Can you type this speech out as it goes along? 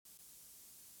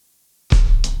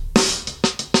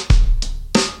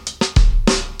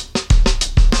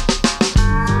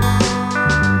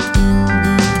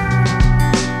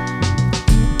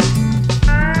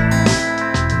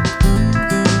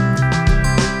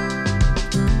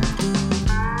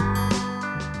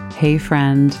Hey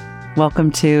friend,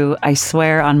 welcome to I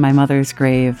Swear on My Mother's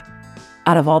Grave.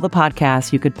 Out of all the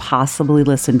podcasts you could possibly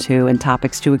listen to and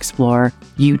topics to explore,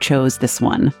 you chose this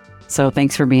one. So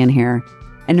thanks for being here.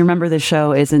 And remember, this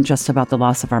show isn't just about the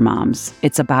loss of our moms.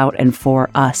 It's about and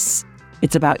for us.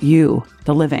 It's about you,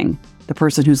 the living, the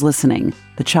person who's listening,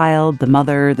 the child, the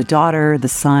mother, the daughter, the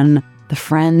son, the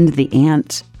friend, the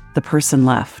aunt, the person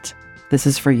left. This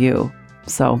is for you.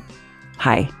 So,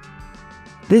 hi.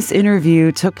 This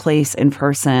interview took place in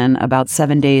person about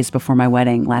 7 days before my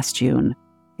wedding last June.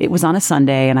 It was on a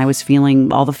Sunday and I was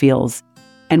feeling all the feels.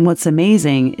 And what's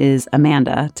amazing is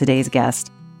Amanda, today's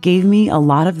guest, gave me a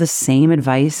lot of the same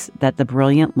advice that the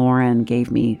brilliant Lauren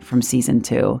gave me from season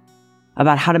 2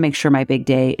 about how to make sure my big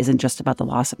day isn't just about the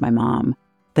loss of my mom,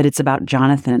 that it's about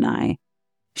Jonathan and I.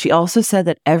 She also said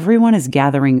that everyone is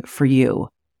gathering for you.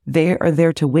 They are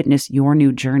there to witness your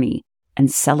new journey and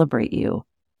celebrate you.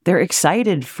 They're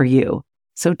excited for you.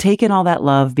 So take in all that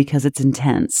love because it's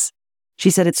intense.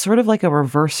 She said it's sort of like a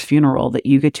reverse funeral that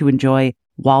you get to enjoy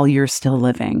while you're still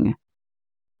living.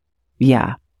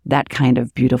 Yeah, that kind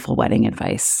of beautiful wedding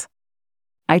advice.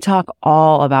 I talk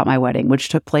all about my wedding, which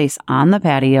took place on the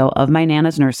patio of my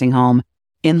Nana's nursing home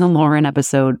in the Lauren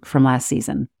episode from last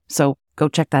season. So go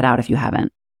check that out if you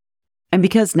haven't. And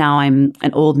because now I'm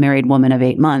an old married woman of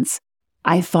 8 months,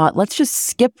 I thought, let's just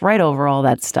skip right over all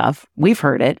that stuff. We've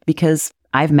heard it because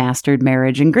I've mastered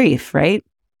marriage and grief, right?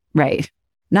 Right.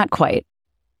 Not quite.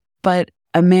 But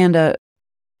Amanda,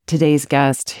 today's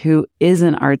guest, who is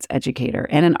an arts educator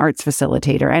and an arts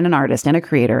facilitator and an artist and a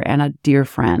creator and a dear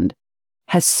friend,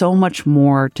 has so much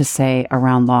more to say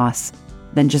around loss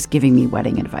than just giving me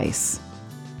wedding advice.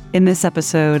 In this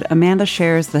episode, Amanda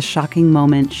shares the shocking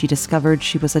moment she discovered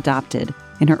she was adopted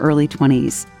in her early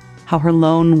 20s, how her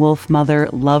lone wolf mother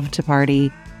loved to party,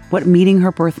 what meeting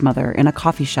her birth mother in a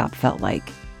coffee shop felt like,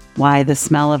 why the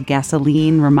smell of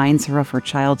gasoline reminds her of her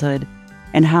childhood,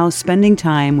 and how spending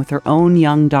time with her own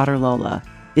young daughter Lola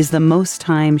is the most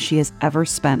time she has ever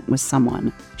spent with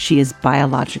someone she is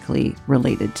biologically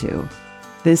related to.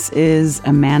 This is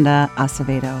Amanda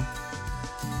Acevedo.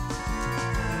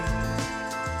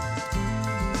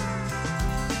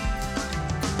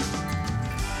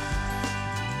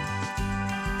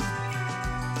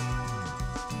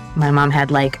 My mom had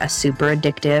like a super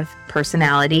addictive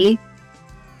personality.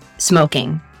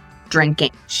 Smoking,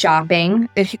 drinking, shopping,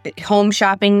 home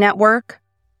shopping network,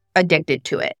 addicted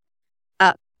to it.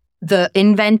 The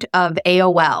invent of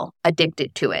AOL,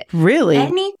 addicted to it. Really?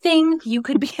 Anything you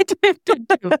could be addicted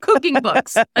to. Cooking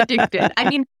books, addicted. I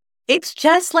mean, it's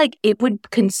just like it would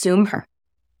consume her.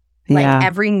 Like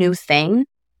every new thing.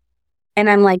 And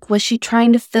I'm like, was she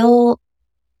trying to fill...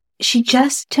 She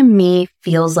just, to me,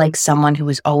 feels like someone who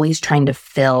was always trying to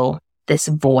fill this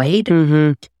void.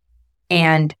 Mm-hmm.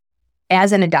 And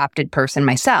as an adopted person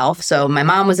myself, so my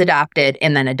mom was adopted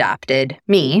and then adopted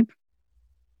me,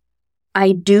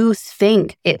 I do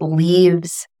think it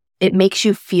makes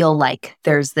you feel like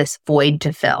there's this void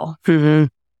to fill. Mm-hmm.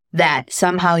 That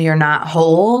somehow you're not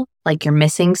whole, like you're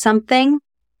missing something.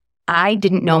 I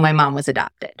didn't know my mom was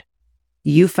adopted.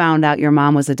 You found out your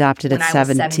mom was adopted at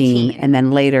 17, and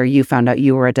then later you found out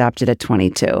you were adopted at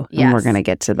 22. Yes. And we're going to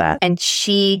get to that. And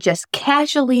she just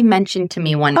casually mentioned to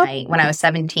me one night when I was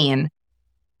 17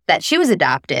 that she was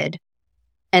adopted.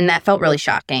 And that felt really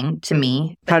shocking to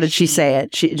me. How did she say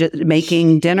it? She just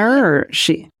making dinner or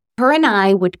she? Her and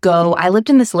I would go, I lived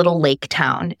in this little lake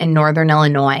town in northern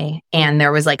Illinois, and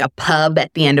there was like a pub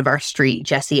at the end of our street,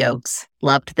 Jesse Oaks.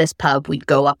 Loved this pub. We'd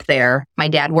go up there. My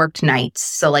dad worked nights,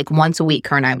 so like once a week,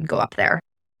 her and I would go up there.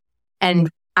 And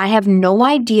I have no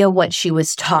idea what she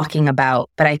was talking about,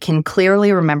 but I can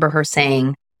clearly remember her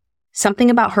saying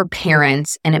something about her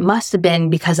parents, and it must have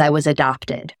been because I was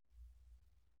adopted.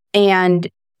 And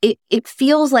it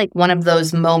feels like one of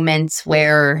those moments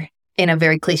where, in a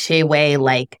very cliche way,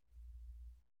 like,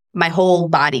 my whole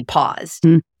body paused.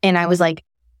 And I was like,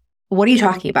 what are you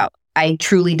talking about? I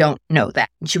truly don't know that.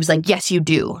 And she was like, yes, you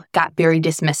do. Got very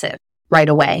dismissive right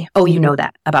away. Oh, you know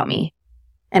that about me.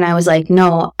 And I was like,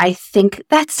 no, I think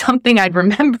that's something I'd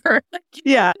remember.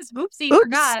 Yeah. Oopsie,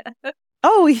 forgot.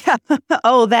 Oh, yeah.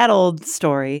 Oh, that old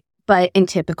story. But in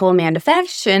typical Amanda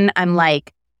fashion, I'm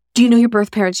like, do you know your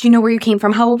birth parents? Do you know where you came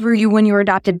from? How old were you when you were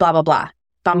adopted? Blah, blah, blah.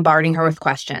 Bombarding her with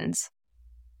questions.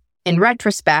 In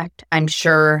retrospect, I'm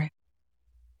sure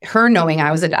her knowing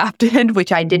I was adopted,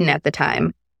 which I didn't at the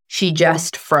time, she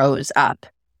just froze up.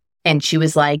 And she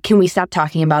was like, can we stop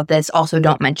talking about this? Also,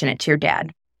 don't mention it to your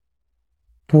dad.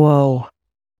 Whoa.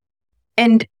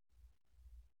 And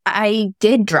I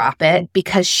did drop it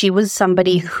because she was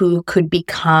somebody who could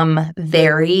become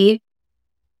very,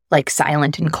 like,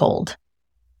 silent and cold.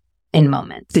 in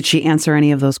moments. Did she answer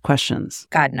any of those questions?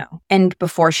 God, no. And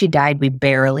before she died, we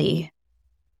barely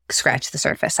scratched the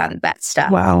surface on that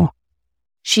stuff. Wow.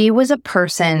 She was a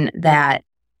person that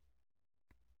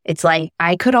it's like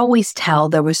I could always tell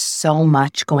there was so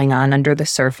much going on under the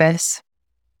surface,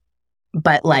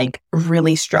 but like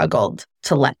really struggled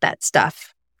to let that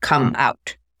stuff come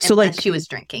out. So Unless like she was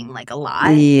drinking like a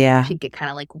lot. Yeah. She'd get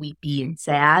kind of like weepy and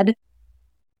sad.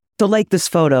 So like this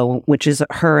photo, which is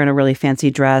her in a really fancy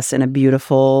dress in a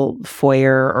beautiful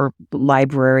foyer or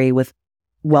library with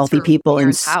wealthy That's her people in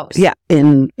parents' house. Yeah,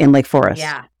 in Lake Forest.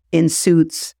 Yeah. In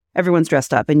suits, everyone's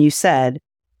dressed up. And you said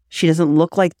she doesn't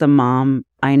look like the mom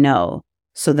I know.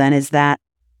 So then is that,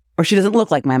 or she doesn't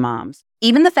look like my mom's.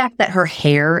 Even the fact that her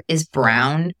hair is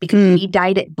brown because she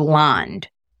dyed it blonde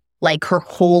like her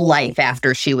whole life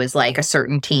after she was like a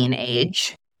certain teen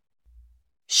age.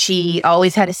 She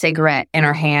always had a cigarette in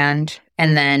her hand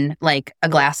and then like a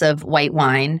glass of white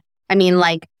wine. I mean,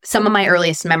 like some of my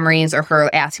earliest memories are her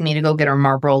asking me to go get her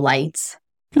Marlboro lights,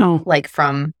 Oh, like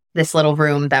from this little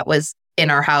room that was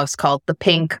in our house called the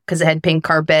Pink because it had pink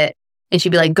carpet. And she'd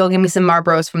be like, go get me some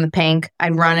Marlboros from the Pink.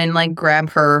 I'd run and like grab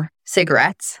her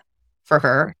cigarettes for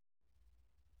her.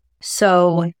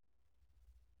 So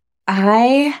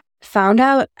I found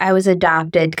out I was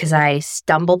adopted because I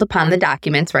stumbled upon the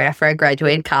documents right after I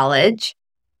graduated college.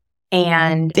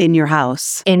 And in your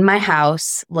house. in my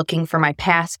house, looking for my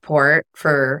passport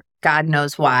for God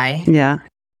knows why. Yeah.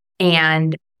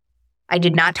 And I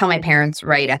did not tell my parents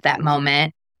right at that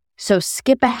moment. So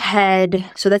skip ahead.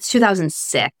 So that's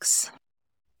 2006.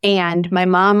 And my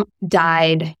mom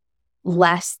died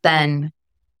less than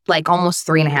like almost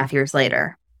 3.5 years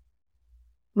later.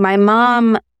 My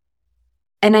mom,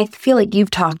 and I feel like you've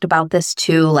talked about this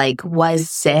too, like was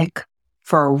sick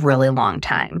for a really long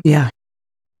time. Yeah.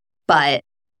 But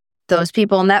those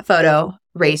people in that photo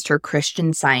raised her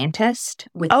Christian Scientist,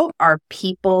 which are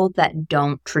people that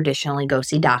don't traditionally go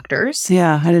see doctors.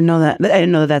 Yeah. I didn't know that. I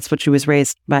didn't know that that's what she was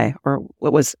raised by or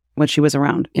what she was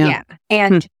around. Yeah.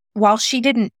 And while she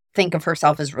didn't think of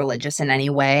herself as religious in any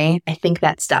way, I think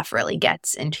that stuff really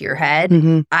gets into your head.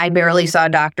 Mm-hmm. I barely saw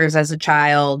doctors as a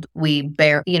child. We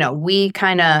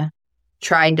kind of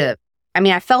tried to,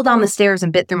 I fell down the stairs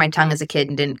and bit through my tongue as a kid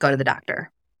and didn't go to the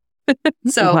doctor.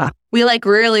 So Wow. we like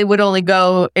really would only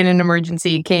go in an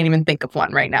emergency. Can't even think of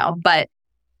one right now. But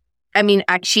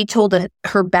she told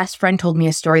her best friend told me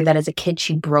a story that as a kid,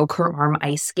 she broke her arm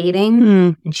ice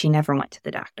skating and she never went to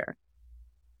the doctor.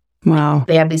 Wow.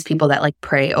 They have these people that like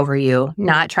pray over you,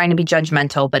 not trying to be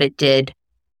judgmental, but it did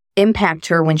impact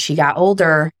her when she got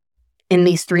older. In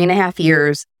these 3.5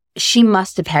 years, she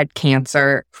must have had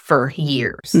cancer for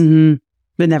years. Mm-hmm.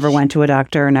 But never went to a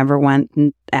doctor, never went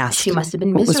and asked. She must have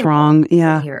been what miserable was wrong.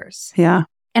 Yeah. for years. Yeah.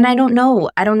 And I don't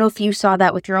know if you saw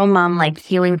that with your own mom, like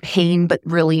feeling pain, but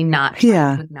really not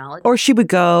trying to acknowledge. Or she would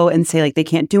go and say like they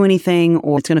can't do anything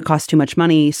or it's going to cost too much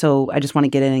money. So I just want to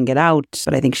get in and get out.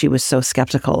 But I think she was so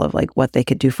skeptical of like what they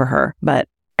could do for her. But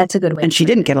that's a good way. And she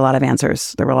didn't get a lot of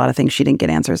answers. There were a lot of things she didn't get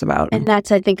answers about. And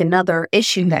that's, I think, another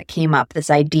issue that came up, this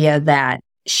idea that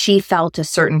she felt a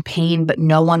certain pain, but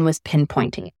no one was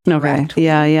pinpointing it. Okay. Correct?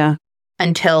 Yeah, yeah.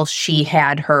 Until she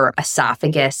had her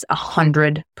esophagus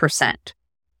 100%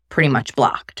 pretty much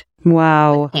blocked.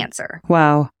 Wow. With cancer.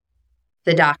 Wow.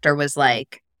 The doctor was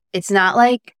like, it's not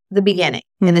like the beginning.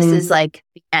 And this is like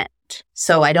the end.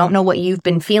 So I don't know what you've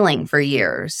been feeling for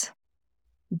years,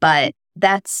 but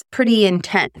that's pretty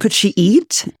intense. Could she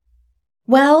eat?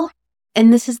 Well,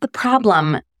 and this is the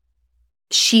problem.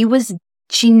 She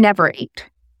never ate.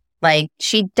 Like,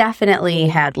 she definitely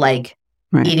had like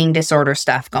eating disorder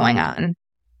stuff going on.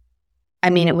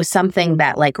 It was something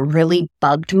that like really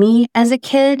bugged me as a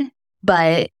kid,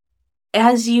 but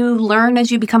as you learn,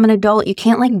 as you become an adult, you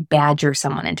can't like badger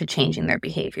someone into changing their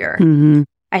behavior. Mm-hmm.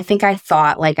 I think I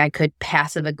thought like I could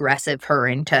passive aggressive her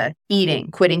into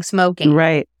eating, quitting smoking,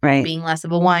 right, being less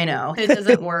of a wino. It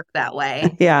doesn't work that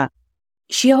way. Yeah.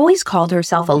 She always called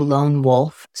herself a lone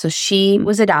wolf. So she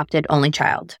was adopted only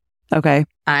child. Okay.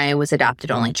 I was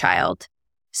adopted only child.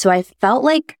 So I felt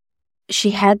like she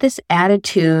had this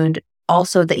attitude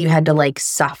also that you had to like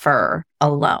suffer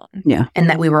alone. Yeah. And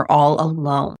that we were all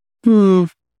alone. What's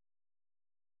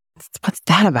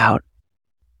that about?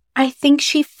 I think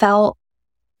she felt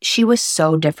she was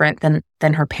so different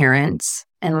than her parents.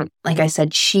 And like I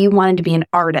said, she wanted to be an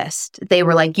artist. They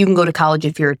were like, you can go to college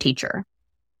if you're a teacher.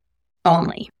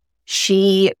 Only.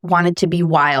 She wanted to be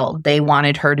wild. They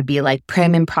wanted her to be like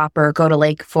prim and proper, go to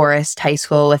Lake Forest High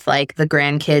School with like the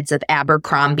grandkids of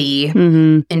Abercrombie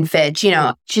and Fitch.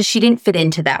 Just she didn't fit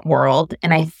into that world.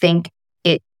 And I think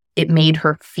it made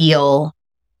her feel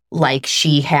like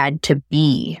she had to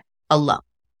be alone.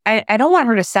 I don't want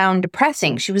her to sound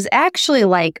depressing. She was actually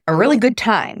like a really good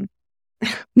time.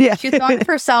 Yeah. She thought of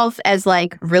herself as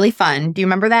like really fun. Do you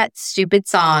remember that stupid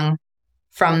song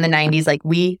from the 90s? Like,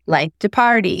 we like to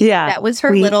party. Yeah. That was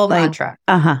her We little like- mantra.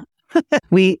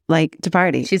 We like to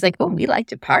party. She's like, oh, we like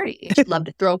to party. She'd love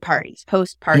to throw parties,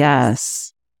 host parties,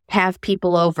 Yes. have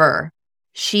people over.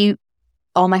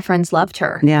 All my friends loved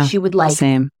her. Yeah. She would like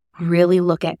Same. really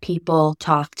look at people,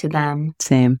 talk to them.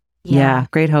 Same. Yeah.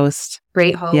 Great host.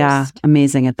 Great host. Yeah.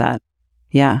 Amazing at that.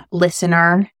 Yeah.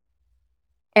 Listener.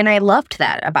 And I loved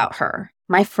that about her.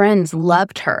 My friends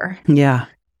loved her. Yeah.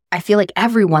 I feel like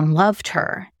everyone loved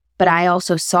her, but I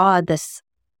also saw this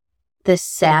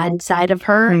sad side of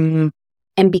her. Mhm.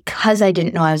 And because I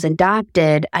didn't know I was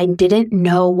adopted, I didn't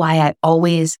know why I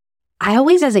always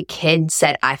as a kid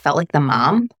said I felt like the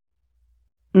mom.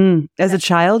 As a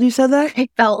child, you said that? I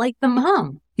felt like the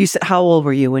mom. You said, how old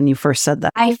were you when you first said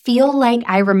that? I feel like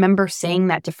I remember saying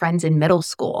that to friends in middle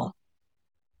school,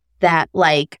 that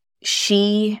like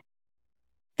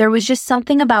there was just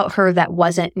something about her that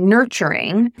wasn't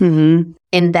nurturing Mm-hmm.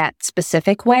 in that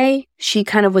specific way. She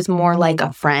kind of was more like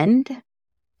a friend.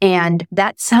 And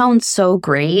that sounds so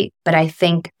great, but I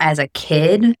think as a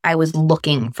kid, I was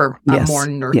looking for a Yes, more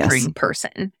nurturing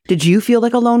person. Did you feel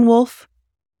like a lone wolf?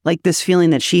 Like this feeling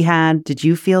that she had? Did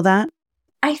you feel that?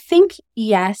 I think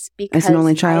yes, because As an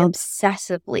only child? I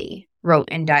obsessively wrote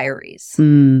in diaries.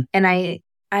 Mm. And I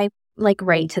like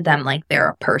write to them like they're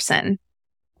a person.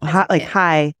 Hi, like,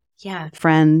 hi, Yeah.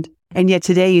 friend. And yet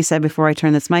today you said, before I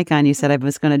turned this mic on, you said I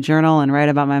was going to journal and write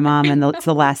about my mom. And it's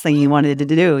the last thing you wanted to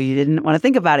do. You didn't want to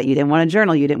think about it. You didn't want to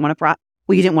journal. You didn't want to,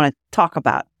 you didn't want to talk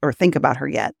about or think about her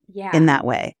yet Yeah. in that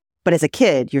way. But as a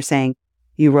kid, you're saying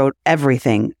you wrote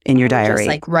everything in your diary. Just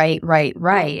like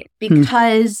right.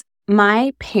 Because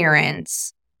my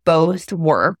parents both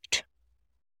worked.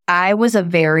 I was a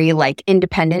very like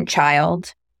independent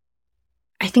child.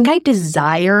 I think I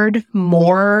desired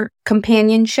more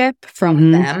companionship from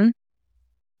Mhm. them.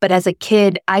 But as a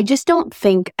kid, I just don't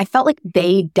think, I felt like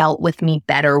they dealt with me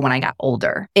better when I got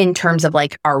older in terms of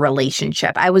like our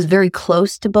relationship. I was very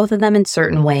close to both of them in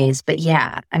certain ways. But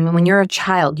yeah, I mean, when you're a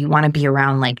child, you want to be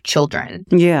around like children.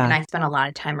 Yeah. And I spent a lot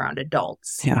of time around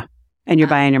adults. Yeah. And you're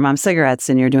buying your mom cigarettes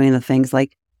and you're doing the things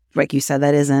like you said,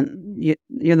 that isn't,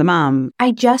 you're the mom.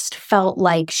 I just felt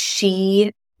like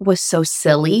she was so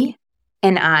silly.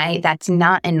 And that's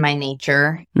not in my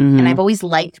nature. Mhm. And I've always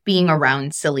liked being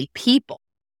around silly people.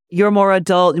 You're more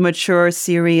adult, mature,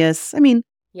 serious. I mean,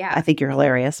 Yeah. I think you're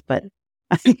hilarious, but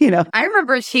you know, I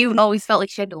remember she always felt like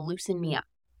she had to loosen me up.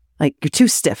 like you're too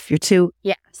stiff. You're too,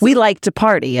 Yes. we like to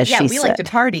party, as yeah, she we said. like to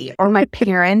party. Or my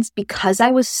parents, because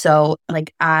I was so,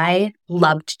 like, I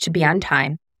loved to be on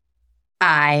time.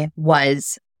 I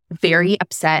was very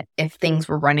upset if things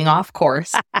were running off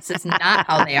course. This is not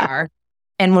how they are.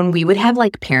 And when we would have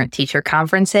like parent-teacher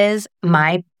conferences,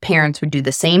 my parents would do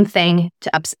the same thing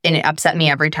and it upset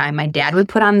me every time. My dad would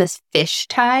put on this fish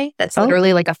tie that's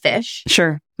literally like a fish.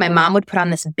 Sure. My mom would put on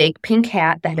this big pink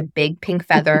hat that had a big pink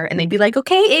feather, and they'd be like,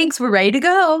 "Okay, Iggs, we're ready to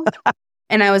go."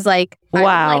 And I was like,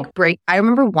 Wow. I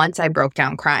remember once I broke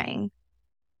down crying,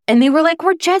 and they were like,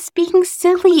 "We're just being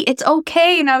silly. It's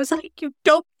okay." And I was like, "You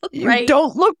don't look You right.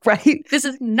 don't look right. This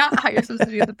is not how you're supposed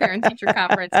to do the parent-teacher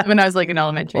conference." When I was like in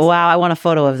elementary school. Wow. I want a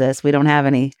photo of this. We don't have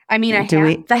any. I mean, Do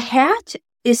we- the hat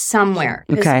is somewhere.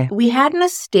 'Cause Okay. We had an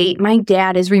estate. My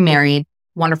dad is remarried.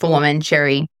 Wonderful woman,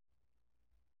 Sherry.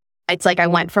 It's like I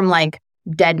went from like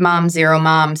dead moms, zero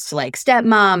moms to like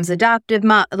stepmoms, adoptive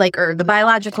mom, like, or the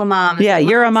biological mom. Yeah,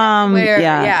 you're a mom. Everywhere.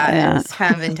 Yeah. It's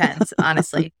kind of intense,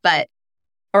 honestly.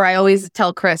 Or I always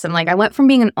tell Chris, I'm like, I went from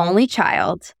being an only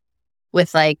child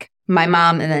with like my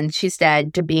mom and then she's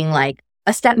dead to being like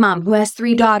a stepmom who has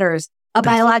 3 daughters, a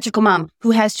biological mom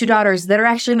who has 2 daughters that are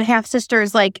actually my half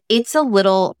sisters. Like, it's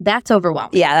that's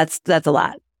overwhelming. Yeah, that's a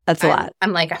lot. That's a lot.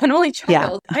 I'm like, I'm an only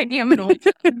child. I am an only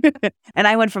child. And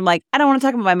I went from like, I don't want to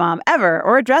talk about my mom ever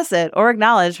or address it or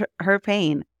acknowledge her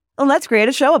pain. Well, let's create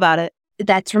a show about it.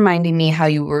 That's reminding me how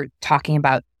you were talking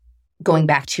about going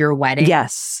back to your wedding.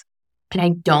 Yes. And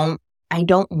I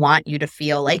don't want you to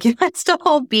feel like it has to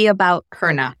all be about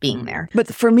her not being there. But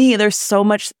for me, there's so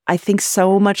much, I think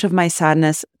so much of my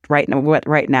sadness right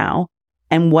now,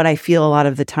 and what I feel a lot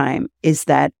of the time is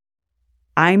that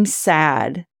I'm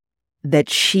sad that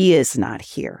she is not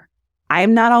here.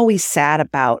 I'm not always sad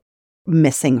about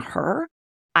missing her.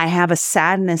 I have a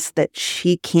sadness that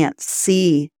she can't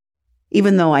see,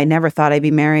 even though I never thought I'd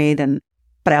be married,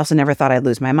 but I also never thought I'd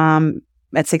lose my mom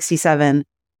at 67.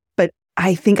 But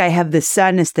I think I have this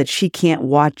sadness that she can't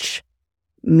watch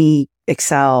me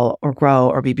excel or grow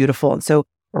or be beautiful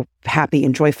or happy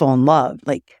and joyful and loved.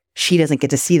 Like, she doesn't get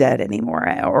to see that anymore.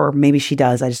 Or maybe she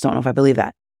does. I just don't know if I believe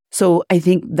that. So I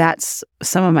think that's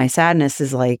some of my sadness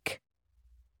is like,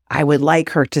 I would like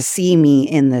her to see me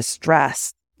in this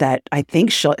dress that I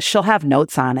think she'll have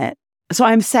notes on it. So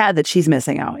I'm sad that she's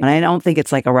missing out. And I don't think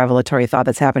it's like a revelatory thought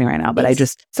that's happening right now, but I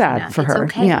just sad for her.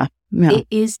 Okay. Yeah. It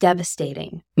is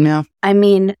devastating. Yeah. I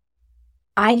mean,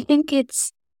 I think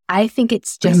it's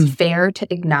just fair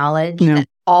to acknowledge that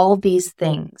all these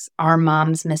things our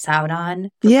moms miss out on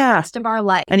for the rest of our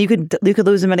life. And you could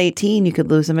lose them at 18, you could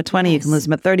lose them at 20, you can lose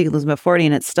them at 30, you can lose them at 40,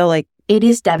 and it's still like... It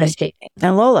is devastating.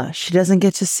 And Lola, she doesn't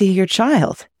get to see your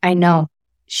child. I know.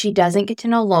 She doesn't get to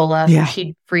know Lola, who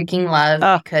she'd freaking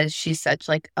love because she's such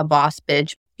like a boss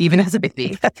bitch, even as a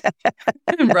baby.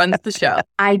 Runs the show.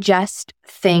 I just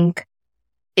think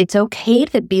it's okay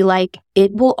to be like,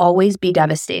 it will always be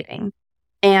devastating.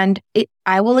 And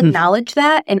I will acknowledge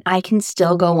that, and I can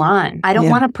still go on. I don't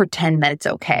want to pretend that it's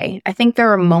okay. I think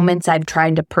there are moments I've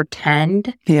tried to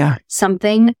pretend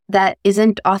something that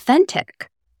isn't authentic.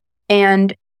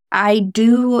 And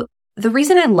the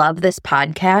reason I love this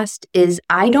podcast is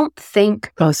I don't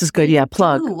think... Oh, this is good. Yeah,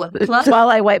 plug. While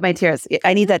I wipe my tears.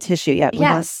 I need that tissue. Yeah.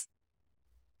 Yes.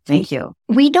 Thank you.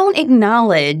 We don't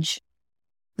acknowledge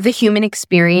the human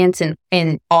experience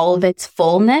in all of its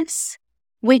fullness,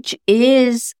 which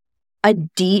is a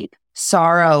deep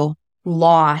sorrow,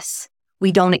 loss.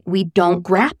 We don't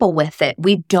grapple with it.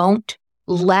 We don't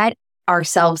let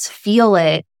ourselves feel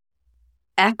it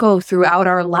echo throughout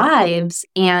our lives.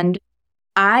 And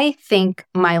I think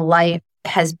my life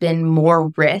has been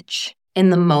more rich in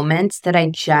the moments that I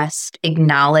just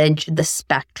acknowledge the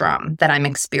spectrum that I'm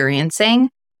experiencing,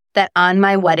 that on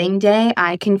my wedding day,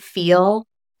 I can feel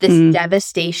this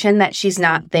devastation that she's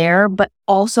not there, but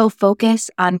also focus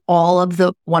on all of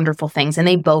the wonderful things. And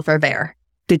they both are there.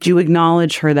 Did you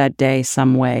acknowledge her that day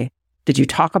some way? Did you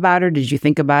talk about her? Did you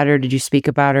think about her? Did you speak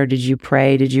about her? Did you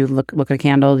pray? Did you look at a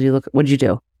candle? What did you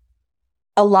do?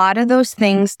 A lot of those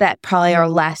things that probably are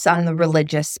less on the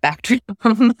religious spectrum.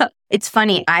 It's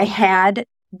funny. I had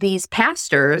these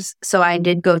pastors. So I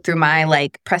did go through my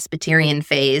like Presbyterian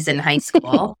phase in high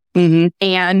school.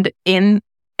 And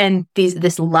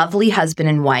this lovely husband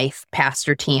and wife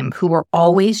pastor team who were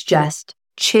always just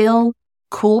chill,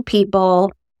 cool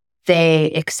people.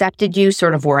 They accepted you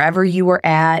sort of wherever you were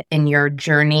at in your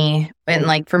journey. And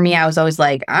like for me, I was always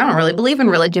like, I don't really believe in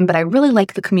religion, but I really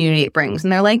like the community it brings.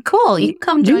 And they're like, cool, you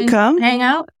can come hang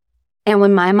out. And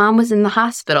when my mom was in the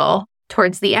hospital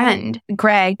towards the end,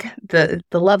 Greg, the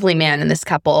lovely man in this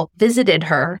couple, visited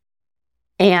her.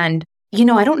 And,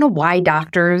 I don't know why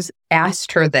doctors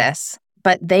asked her this,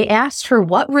 but they asked her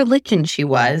what religion she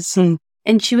was.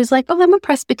 And she was like, oh, I'm a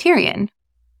Presbyterian.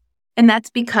 And that's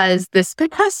because this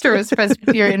pastor is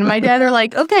Presbyterian. My dad are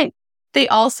like, okay. They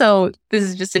also, this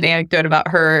is just an anecdote about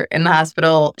her in the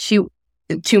hospital. 2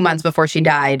 months before she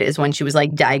died is when she was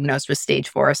like diagnosed with stage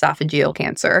 4 esophageal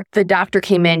cancer. The doctor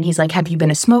came in. He's like, have you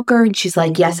been a smoker? And she's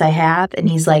like, yes, I have. And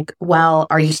he's like, well,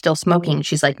 are you still smoking?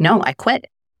 She's like, no, I quit.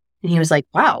 And he was like,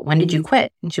 wow, when did you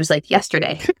quit? And she was like,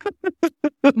 yesterday.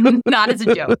 Not as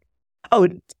a joke. Oh,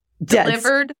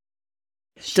 delivered.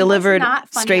 Delivered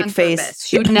straight face.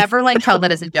 She would never like tell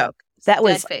that as a joke. That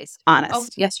was honest. Oh,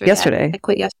 yesterday. I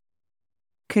quit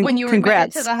yesterday. When you were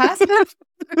admitted to the hospital?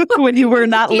 When you were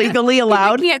not legally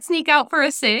allowed? You can't sneak out for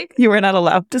a cig? You were not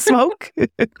allowed to smoke?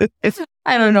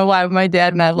 I don't know why my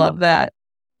dad and I love that.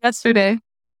 Yesterday.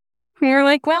 We were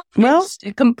like, well,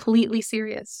 completely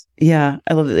serious. Yeah,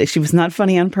 I love that. She was not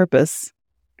funny on purpose.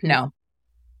 No,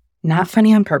 not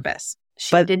funny on purpose.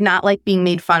 She did not like being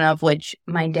made fun of, which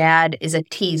my dad is a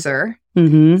teaser.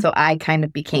 So I kind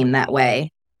of became that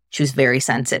way. She was very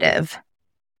sensitive.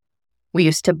 We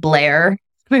used to blare.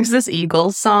 There's this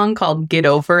Eagles song called Get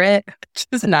Over It, which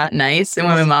is not nice. And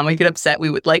when my mom would get upset, we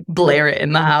would like blare it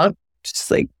in the house.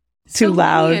 Just like too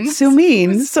loud. So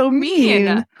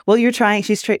mean. Well, you're trying.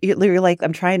 You're like,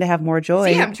 I'm trying to have more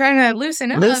joy. See, I'm trying to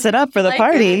loosen up for the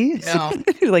party. No.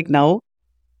 You're like, no.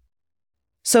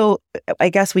 So I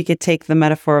guess we could take the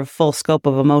metaphor of full scope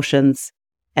of emotions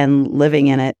and living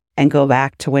in it and go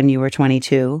back to when you were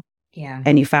 22. Yeah.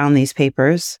 And you found these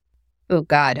papers. Oh,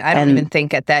 God. I don't even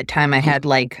think at that time I had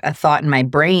like a thought in my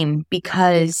brain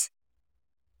because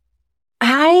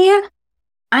I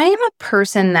am a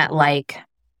person that like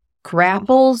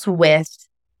grapples with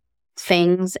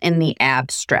things in the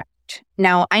abstract.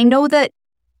 Now, I know that,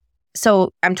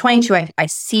 so I'm 22, I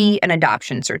see an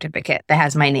adoption certificate that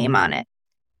has my name on it.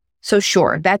 So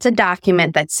sure, that's a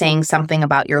document that's saying something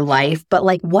about your life, but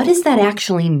like, what does that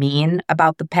actually mean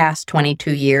about the past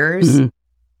 22 years?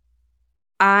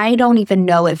 I don't even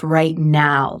know if right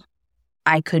now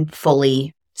I could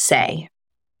fully say.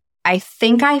 I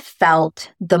think I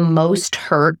felt the most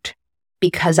hurt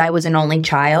because I was an only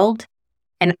child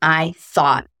and I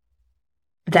thought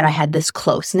that I had this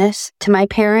closeness to my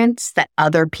parents that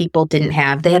other people didn't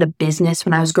have. They had a business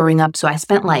when I was growing up, so I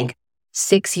spent like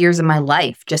 6 years of my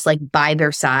life just like by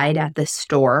their side at this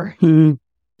store.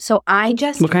 So I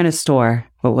just... What kind of store?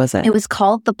 What was it? It was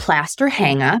called the Plaster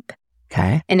Hang-Up.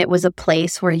 Okay. And it was a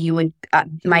place where you would,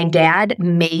 my dad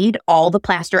made all the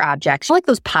plaster objects, like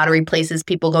those pottery places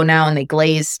people go now and they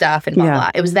glaze stuff and blah,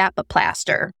 blah. It was that, but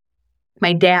plaster.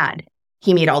 My dad,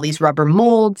 he made all these rubber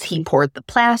molds. He poured the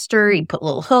plaster. He put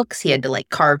little hooks. He had to like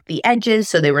carve the edges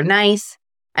so they were nice.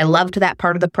 I loved that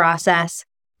part of the process.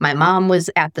 My mom was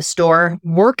at the store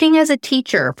working as a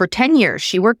teacher for 10 years.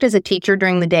 She worked as a teacher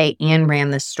during the day and ran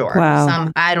the store.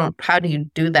 Wow. How do you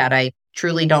do that? I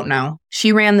truly don't know.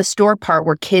 She ran the store part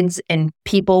where kids and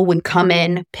people would come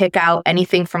in, pick out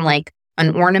anything from like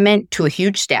an ornament to a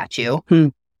huge statue,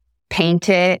 paint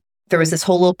it. There was this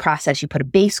whole little process. You put a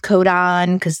base coat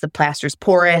on because the plaster's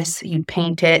porous. You'd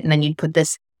paint it, and then you'd put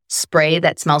this spray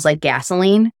that smells like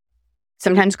gasoline.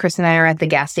 Sometimes Chris and I are at the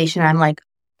gas station, and I'm like,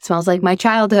 it smells like my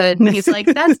childhood. And he's like,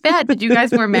 that's bad. Did you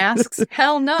guys wear masks?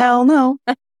 Hell no. Hell no.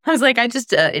 I was like, I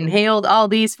just inhaled all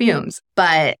these fumes.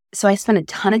 But so I spent a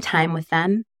ton of time with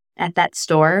them at that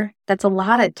store. That's a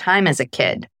lot of time as a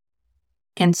kid.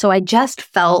 And so I just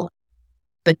felt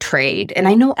betrayed. And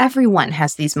I know everyone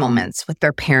has these moments with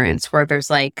their parents where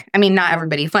there's like, I mean, not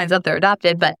everybody finds out they're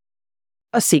adopted, but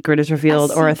a secret is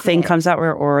revealed or a thing comes out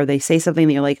or they say something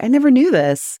that you're like, I never knew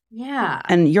this. Yeah.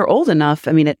 And you're old enough.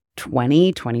 I mean, at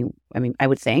 20, I mean, I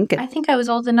would think. I think I was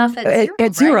old enough at zero.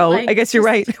 At zero. Right? Like, I guess you're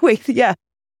right. Wait, yeah.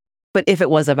 But if it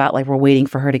was about like, we're waiting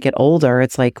for her to get older,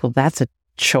 it's like, well, that's a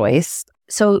choice.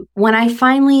 So when I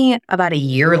finally, about a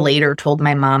year later, told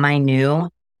my mom I knew,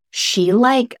 she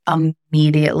like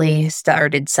immediately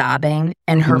started sobbing.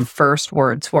 And her first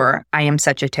words were, I am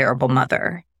such a terrible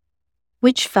mother,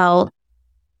 which felt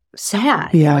sad.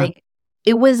 Yeah. Like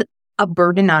it was a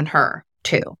burden on her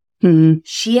too.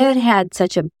 She had had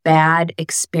such a bad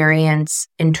experience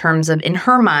in terms of, in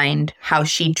her mind, how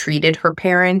she treated her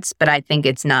parents. But I think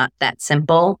it's not that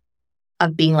simple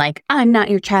of being like, I'm not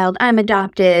your child, I'm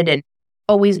adopted, and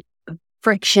always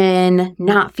friction,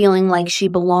 not feeling like she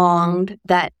belonged,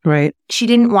 that she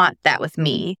didn't want that with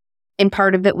me. And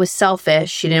part of it was selfish.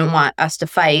 She didn't want us to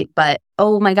fight, but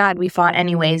oh my God, we fought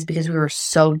anyways because we were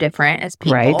so different as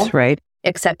people. Right.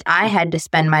 Except I had to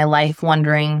spend my life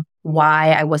wondering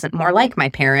why I wasn't more like my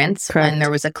parents when there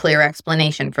was a clear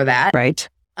explanation for that. Right.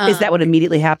 Is that what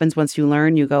immediately happens once you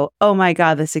learn? You go, oh my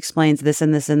God, this explains this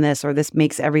and this and this, or this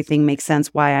makes everything make sense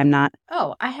why I'm not.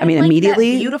 Oh, I had like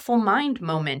immediately, that beautiful mind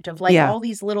moment of like all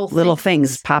these little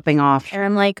things popping off. And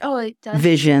I'm like, oh, it does.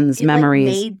 Visions, memories.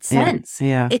 Like made sense.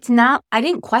 Yeah. It's not, I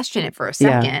didn't question it for a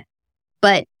second,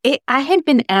 but I had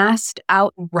been asked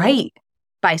outright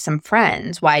by some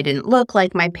friends why I didn't look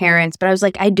like my parents, but I was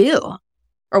like, I do.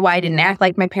 Or why I didn't act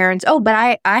like my parents. Oh, but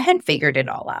I had figured it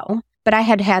all out. But I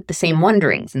had had the same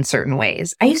wonderings in certain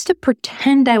ways. I used to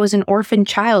pretend I was an orphan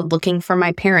child looking for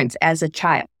my parents as a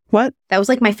child. What? That was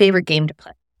like my favorite game to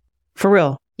play. For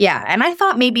real? Yeah. And I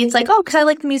thought maybe it's like, oh, because I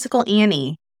like the musical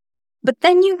Annie. But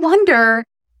then you wonder,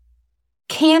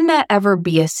 can that ever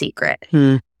be a secret?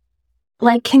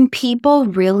 Like, can people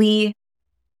really,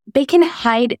 they can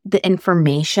hide the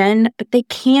information, but they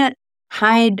can't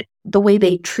hide the way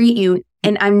they treat you.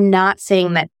 And I'm not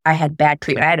saying that I had bad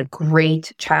treatment. I had a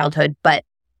great childhood, but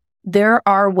there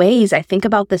are ways. I think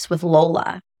about this with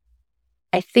Lola.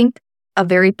 I think a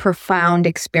very profound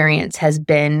experience has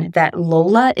been that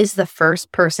Lola is the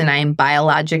first person I am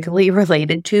biologically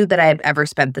related to that I have ever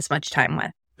spent this much time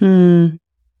with.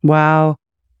 Wow.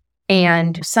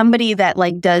 And somebody that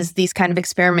like does these kind of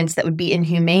experiments that would be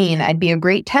inhumane, I'd be a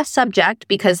great test subject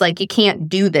because like you can't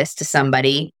do this to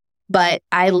somebody. But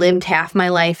I lived half my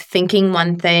life thinking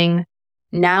one thing.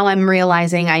 Now I'm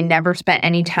realizing I never spent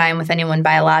any time with anyone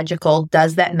biological.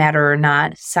 Does that matter or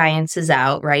not? Science is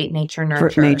out, right? Nature,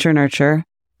 nurture. Nature, nurture.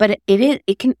 But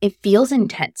it feels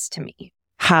intense to me.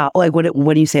 How? Like,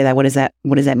 when you say that, what does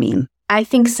that mean? I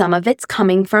think some of it's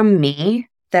coming from me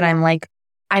that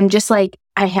I'm just like,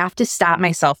 I have to stop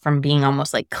myself from being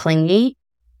almost like clingy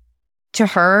to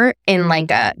her in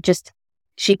like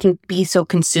she can be so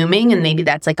consuming and maybe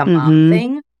that's like a mom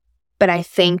thing. But I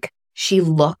think she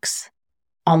looks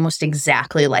almost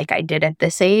exactly like I did at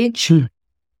this age.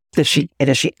 Does she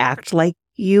act like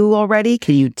you already?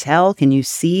 Can you tell? Can you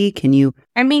see?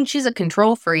 I mean, she's a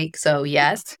control freak, so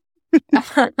yes.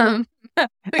 And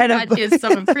she has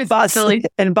some of Chris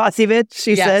and bossy bitch,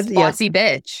 she said. Bossy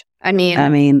bitch. I mean, I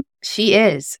mean, she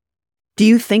is. Do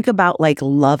you think about like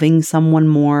loving someone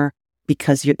more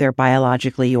because they're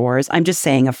biologically yours? I'm just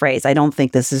saying a phrase. I don't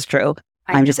think this is true.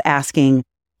 I'm just asking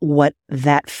what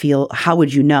that how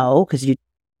would you know? Because I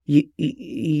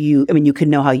mean, you could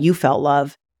know how you felt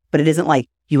love, but it isn't like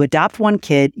you adopt one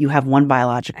kid, you have one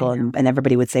biological, and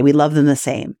everybody would say we love them the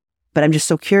same. But I'm just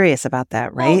so curious about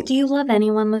that, right? Well, do you love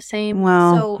anyone the same?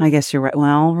 Well, I guess you're right.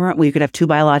 Well, you could have two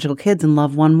biological kids and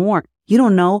love one more. You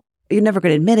don't know. You're never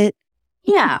going to admit it.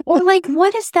 Yeah. Or like,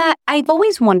 what is that? I've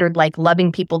always wondered, like,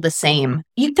 loving people the same.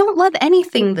 You don't love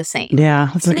anything the same. Yeah.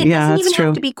 It doesn't even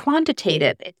have to be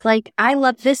quantitative. It's like, I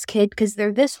love this kid because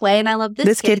they're this way, and I love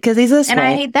this kid because he's this way. And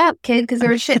I hate that kid because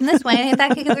they're shitting this way, and I hate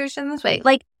that kid because they're shitting this way.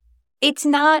 Like, it's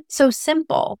not so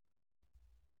simple.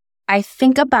 I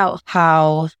think about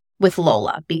how with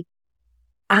Lola,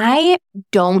 I'm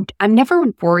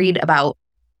never worried about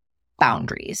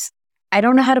boundaries. I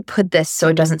don't know how to put this so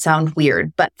it doesn't sound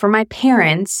weird, but for my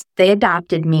parents, they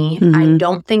adopted me. Mm-hmm. I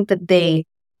don't think that they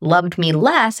loved me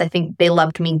less. I think they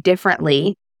loved me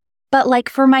differently. But like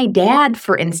for my dad,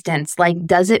 for instance, like,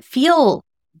 does it feel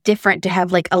different to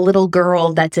have like a little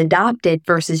girl that's adopted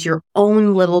versus your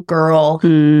own little girl?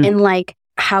 And like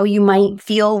how you might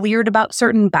feel weird about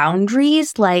certain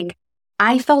boundaries? Like,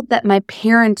 I felt that my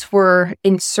parents were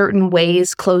in certain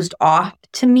ways closed off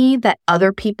to me that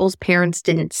other people's parents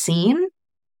didn't seem.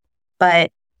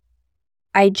 But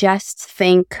I just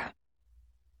think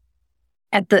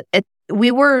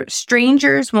we were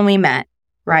strangers when we met,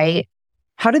 right?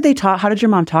 How did they talk? How did your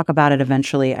mom talk about it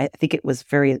eventually? I think it was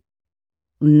very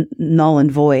null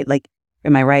and void. Like,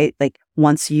 am I right? Like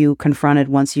once you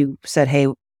said, hey,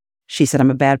 she said,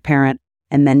 I'm a bad parent.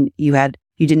 And then you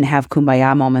didn't have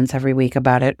kumbaya moments every week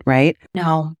about it, right?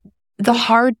 No. The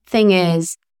hard thing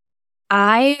is,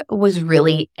 I was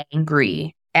really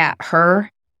angry at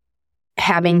her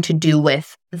having to do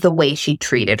with the way she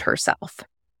treated herself.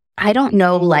 I don't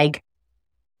know, like,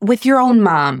 with your own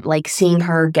mom, like seeing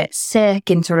her get sick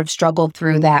and sort of struggle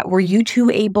through that, were you two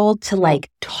able to like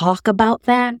talk about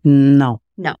that? No.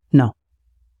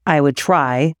 I would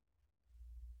try,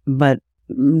 but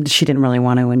she didn't really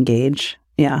want to engage.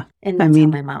 Yeah. And that's how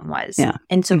my mom was. Yeah.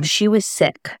 And so she was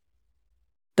sick,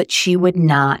 but she would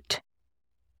not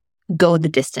go the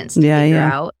distance to figure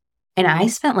out. And I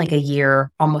spent like a year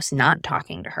almost not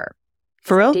talking to her.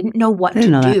 For real? I didn't know what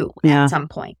to do at some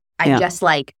point. I just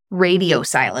like radio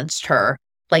silenced her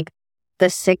like the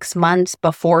 6 months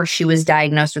before she was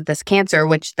diagnosed with this cancer,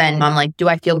 which then I'm like, do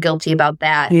I feel guilty about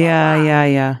that?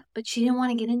 Yeah. But she didn't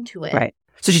want to get into it. Right.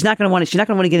 So she's not going to want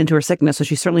to get into her sickness. So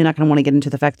she's certainly not going to want to get into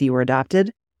the fact that you were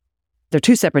adopted. They're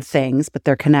two separate things, but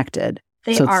they're connected.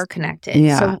 They are connected.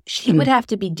 Yeah. So she would have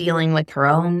to be dealing with her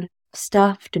own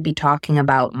stuff to be talking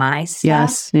about my stuff.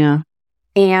 Yes. Yeah.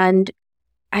 And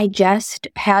I just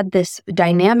had this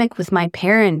dynamic with my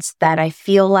parents that I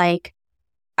feel like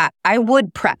I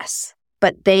would press,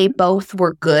 but they both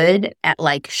were good at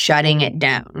like shutting it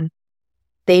down.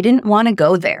 They didn't want to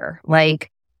go there.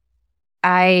 Like,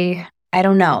 I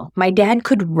don't know. My dad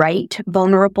could write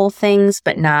vulnerable things,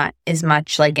 but not as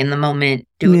much like in the moment,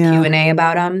 do a Q&A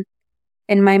about them.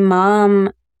 And my mom,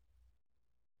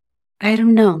 I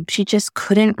don't know. She just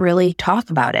couldn't really talk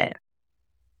about it.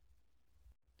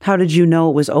 How did you know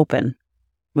it was open?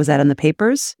 Was that in the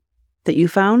papers that you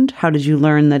found? How did you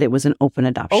learn that it was an open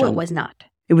adoption? Oh, it was not.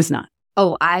 It was not.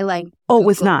 Oh, I like... Oh, it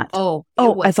was not.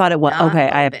 I thought it was. Okay,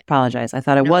 I apologize. I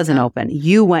thought it wasn't open.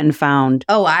 You went and found...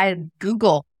 Oh, I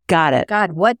Google. Got it.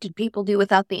 God, what did people do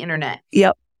without the internet?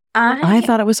 Yep. I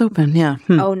thought it was open, yeah.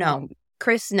 Oh, no.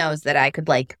 Chris knows that I could,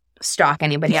 like, stalk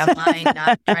anybody online,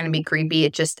 not trying to be creepy.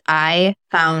 It just, I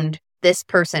found this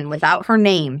person without her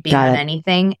name being on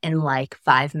anything in, like,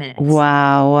 5 minutes.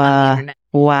 Wow. On the internet.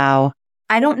 Wow.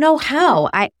 I don't know how.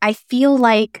 I feel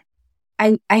like,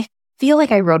 I feel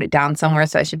like I wrote it down somewhere,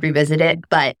 so I should revisit it,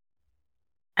 but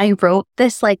I wrote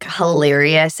this like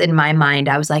hilarious in my mind.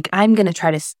 I was like, I'm going to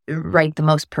try to write the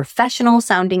most professional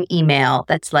sounding email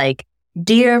that's like,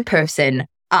 dear person,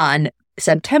 on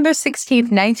September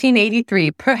 16th,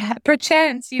 1983,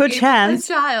 perchance you gave a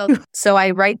child. So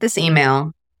I write this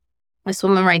email. This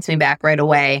woman writes me back right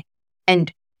away.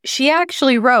 And she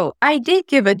actually wrote, I did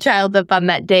give a child up on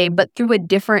that day, but through a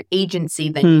different agency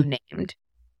than you named.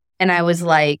 And I was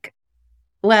like,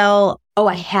 well,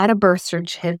 I had a birth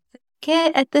certificate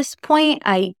at this point.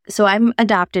 So I'm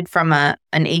adopted from an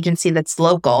agency that's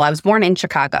local. I was born in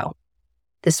Chicago.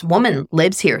 This woman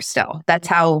lives here still. That's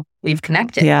how we've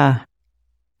connected. Yeah.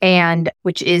 And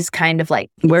which is kind of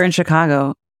like... Where in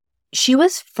Chicago? She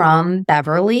was from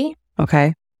Beverly.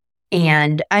 Okay.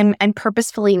 And I'm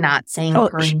purposefully not saying her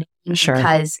name Sure.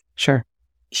 because sure.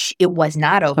 it was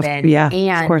not open. Yeah,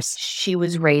 and of course. she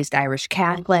was raised Irish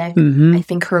Catholic. Mm-hmm. I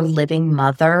think her living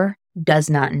mother does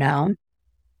not know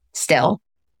still.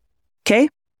 Okay.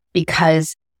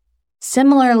 Because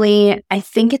similarly, I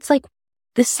think it's like,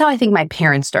 this is how I think my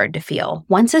parents started to feel.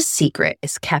 Once a secret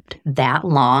is kept that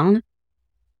long,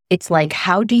 it's like,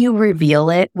 how do you reveal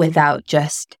it without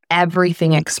just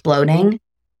everything exploding?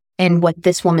 And what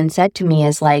this woman said to me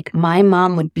is like, my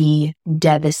mom would be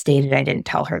devastated I didn't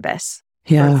tell her this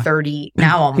for 30,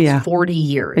 now almost 40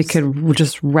 years. It could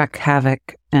just wreak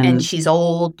havoc. And she's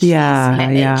old.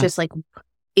 It's just like,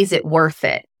 is it worth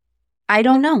it? I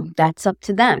don't know. That's up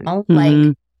to them. Mm-hmm.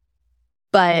 Like,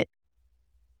 but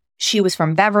she was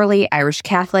from Beverly, Irish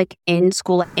Catholic, in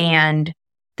school. And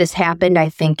this happened, I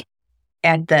think,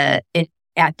 at the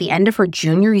end of her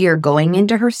junior year, going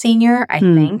into her senior, I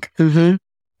think. Mm-hmm.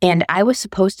 And I was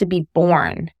supposed to be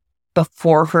born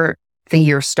before the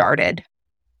year started.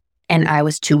 And I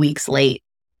was 2 weeks late.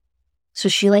 So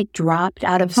she like dropped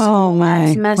out of school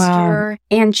that semester. Wow.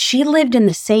 And she lived in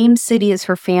the same city as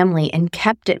her family and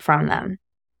kept it from them.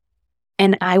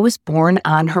 And I was born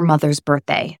on her mother's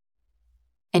birthday.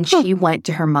 And she went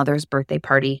to her mother's birthday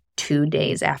party 2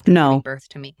 days after giving birth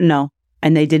to me. No.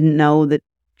 And they didn't know that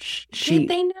she... Did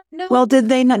they not know? Well, did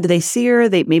they not? Did they see her?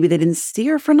 Maybe they didn't see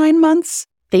her for 9 months?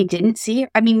 They didn't see her?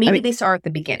 I mean, they saw her at the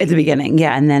beginning. At the beginning,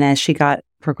 yeah. And then as she got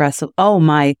progressive... Oh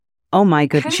my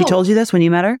goodness. She told you this when you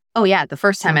met her? Oh, yeah. The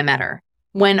first time I met her.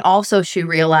 When also she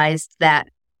realized that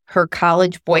her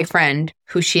college boyfriend,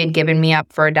 who she had given me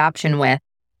up for adoption with,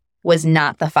 was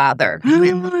not the father.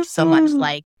 He looked so much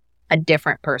like a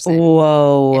different person.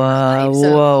 Whoa.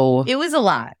 It was a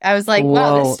lot. I was like,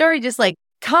 wow, this story just like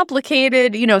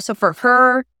complicated, so for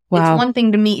her, it's one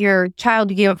thing to meet your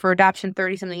child you gave up for adoption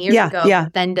 30-something years ago. Yeah.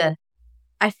 Then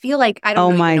I feel like, I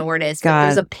don't even know where it is, but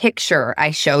there's a picture I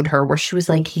showed her where she was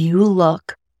like, you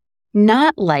look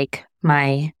not like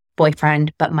my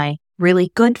boyfriend, but my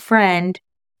really good friend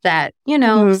that,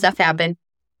 stuff happened.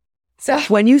 So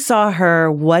when you saw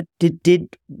her, what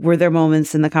were there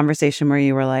moments in the conversation where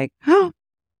you were like, oh,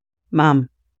 Mom?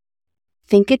 I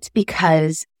think it's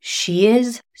because she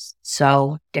is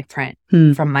so different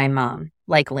from my mom,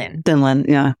 like Lynn. Than Lynn,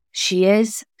 yeah. She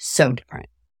is so different.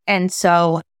 And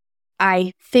so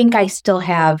I think I still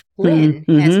have Lynn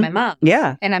as my mom.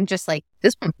 Yeah. And I'm just like,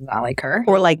 this one's not like her.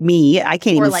 Or like me. I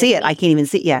can't even see it. I can't even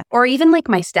see it. Yeah. Or even like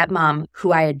my stepmom,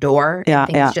 who I adore. I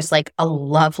think is just like a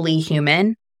lovely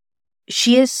human.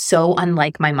 She is so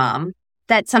unlike my mom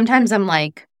that sometimes I'm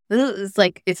like, it's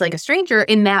like a stranger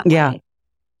in that way.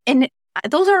 And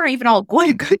those aren't even all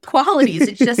good qualities.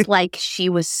 It's just like she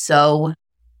was so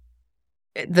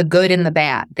the good and the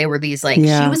bad. They were these like,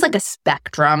 she was like a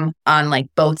spectrum on like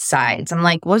both sides. I'm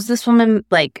like, was this woman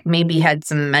like maybe had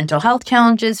some mental health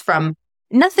challenges from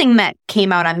nothing that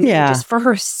came out on me, just for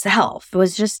herself? It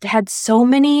was just had so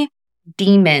many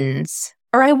demons.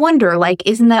 Or I wonder, like,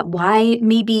 isn't that why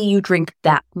maybe you drink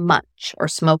that much or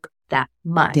smoke that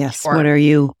much? Yes. What are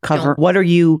you cover? What are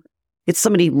you? It's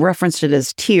somebody referenced it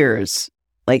as tears.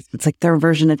 Like, it's like their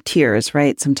version of tears,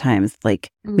 right? Sometimes, like,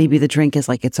 maybe the drink is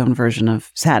like its own version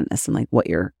of sadness and like what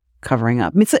you're covering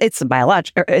up. I mean, it's a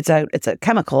biological, it's a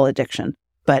chemical addiction,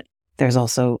 but there's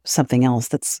also something else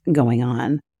that's going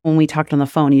on. When we talked on the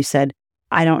phone, you said,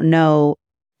 I don't know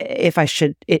if I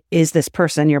should, is this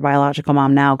person, your biological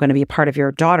mom, now going to be a part of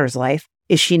your daughter's life?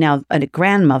 Is she now a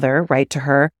grandmother, right, to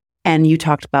her? And you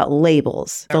talked about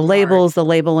labels, the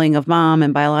labeling of mom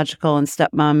and biological and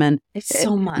stepmom and it's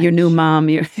so much. Your new mom.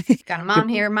 Got a mom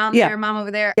here, mom there, mom over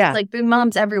there. Yeah. It's like big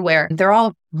moms everywhere. They're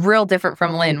all real different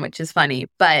from Lynn, which is funny.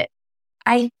 But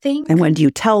I think... And when do you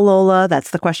tell Lola?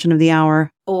 That's the question of the hour.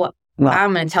 Oh, well,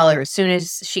 I'm going to tell her as soon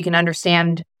as she can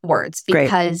understand words.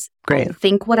 Because I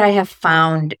think what I have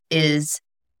found is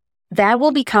that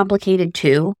will be complicated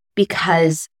too.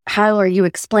 Because how are you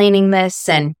explaining this?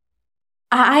 And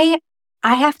I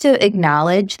have to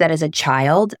acknowledge that as a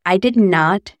child, I did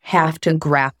not have to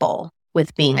grapple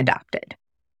with being adopted.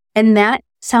 And that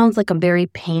sounds like a very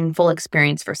painful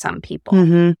experience for some people.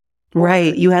 Mm-hmm.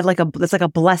 Right. You had it's like a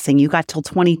blessing. You got till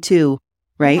 22,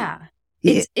 right? Yeah.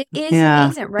 It is, it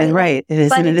isn't, right? Right. It is,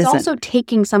 but and it's also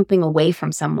taking something away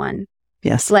from someone.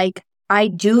 Yes. Like, I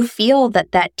do feel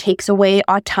that takes away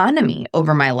autonomy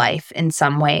over my life in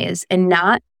some ways, and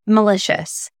not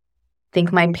malicious. I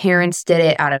think my parents did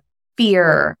it out of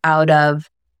fear, out of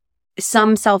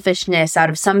some selfishness, out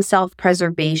of some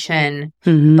self-preservation.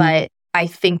 Mm-hmm. But I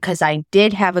think because I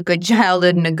did have a good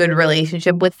childhood and a good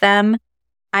relationship with them,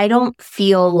 I don't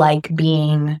feel like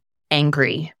being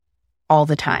angry all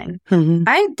the time. Mm-hmm.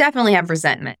 I definitely have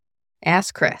resentment.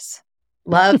 Ask Chris.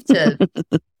 Love to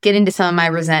get into some of my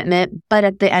resentment. But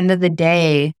at the end of the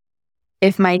day,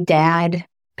 if my dad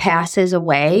passes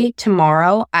away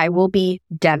tomorrow, I will be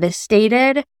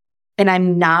devastated. And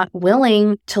I'm not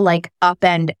willing to like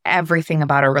upend everything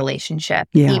about our relationship,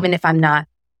 even if I'm not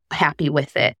happy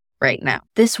with it right now.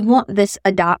 This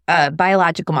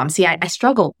biological mom. See, I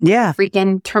struggle with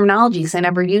freaking terminology because I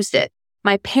never used it.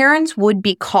 My parents would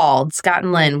be called, Scott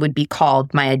and Lynn would be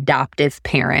called my adoptive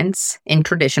parents in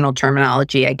traditional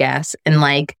terminology, I guess. And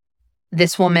like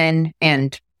this woman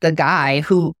and the guy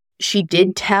who she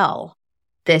did tell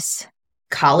this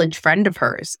college friend of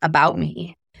hers about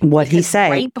me. What'd he say?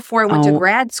 Right before I went to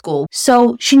grad school.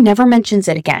 So she never mentions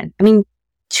it again. I mean,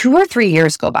 2 or 3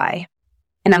 years go by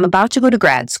and I'm about to go to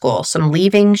grad school. So I'm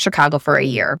leaving Chicago for a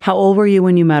year. How old were you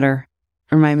when you met her?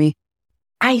 Remind me.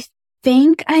 I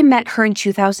think I met her in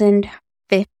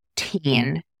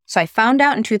 2015. So I found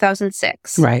out in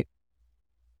 2006. Right.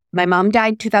 My mom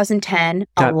died 2010.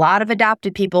 A lot of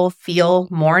adopted people feel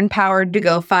more empowered to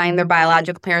go find their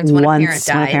biological parents when a parent dies.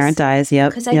 When a parent dies,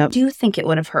 Because I do think it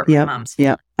would have hurt my mom's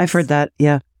feelings. I've heard that,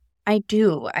 I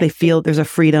do. They feel there's a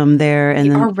freedom there. And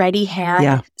they then already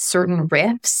had certain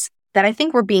rifts that I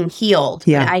think were being healed.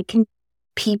 Yeah.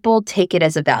 People take it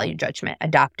as a value judgment,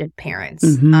 adopted parents,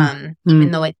 even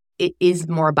though it is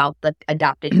more about the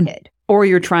adopted kid. Or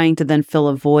you're trying to then fill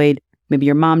a void. Maybe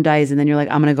your mom dies and then you're like,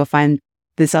 I'm going to go find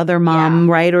this other mom,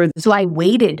 right? Or so I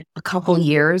waited a couple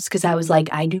years because I was like,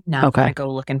 I do not want to go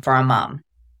looking for a mom.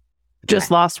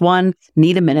 Just lost one.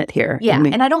 Need a minute here. Yeah,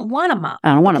 and I don't want a mom.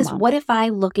 I don't want a mom. Because what if I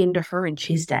look into her and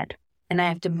she's dead and I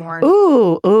have to mourn?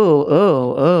 Ooh.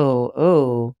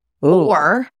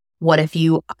 Or what if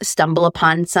you stumble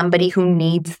upon somebody who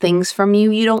needs things from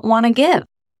you you don't want to give?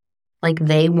 Like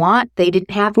they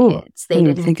didn't have kids. They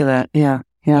didn't think of that. Yeah.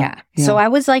 So I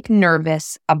was like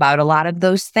nervous about a lot of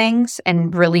those things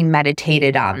and really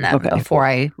meditated on them before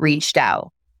I reached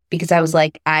out because I was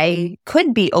like, I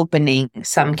could be opening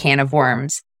some can of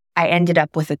worms. I ended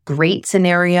up with a great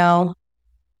scenario.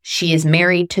 She is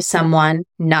married to someone,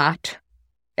 not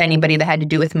anybody that had to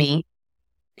do with me.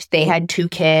 They had 2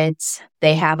 kids.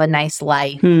 They have a nice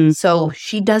life. So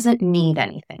she doesn't need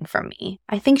anything from me.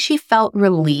 I think she felt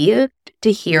relieved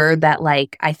to hear that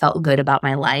like I felt good about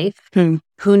my life.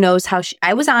 Who knows how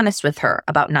I was honest with her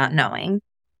about not knowing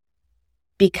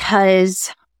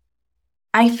because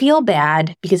I feel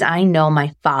bad because I know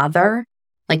my father,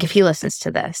 like if he listens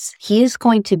to this, he is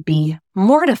going to be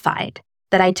mortified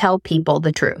that I tell people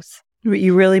the truth.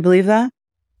 You really believe that?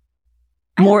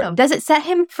 More, does it set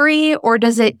him free or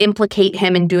does it implicate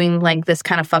him in doing like this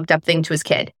kind of fucked up thing to his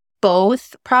kid?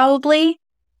 Both, probably.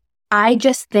 I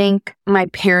just think my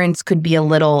parents could be a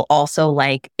little also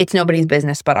like, it's nobody's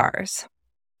business but ours.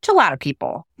 To a lot of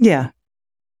people. Yeah.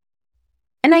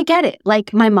 And I get it.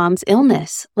 Like my mom's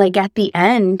illness, like at the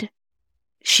end,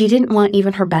 she didn't want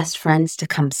even her best friends to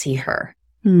come see her.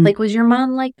 Like, was your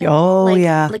mom like that? Oh,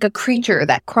 like a creature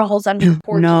that crawls under the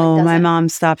porch? No, my mom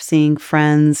stopped seeing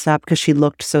friends, because she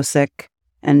looked so sick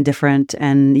and different.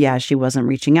 And she wasn't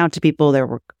reaching out to people. There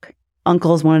were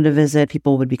uncles wanted to visit.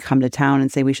 People would come to town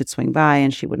and say we should swing by,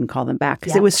 and she wouldn't call them back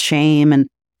because it was shame. And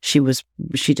she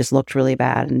just looked really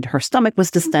bad, and her stomach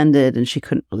was distended, and she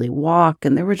couldn't really walk.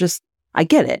 And there were I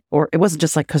get it. Or it wasn't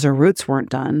just like because her roots weren't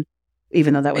done,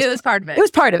 even though it was part of it. It was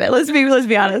part of it. Let's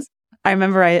be honest. I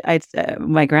remember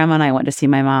my grandma and I went to see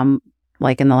my mom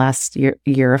like in the last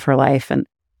year of her life, and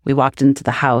we walked into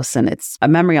the house, and it's a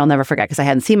memory I'll never forget because I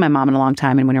hadn't seen my mom in a long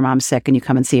time. And when your mom's sick and you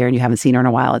come and see her and you haven't seen her in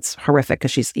a while, it's horrific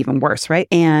because she's even worse, right?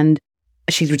 And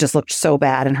she just looked so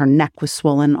bad, and her neck was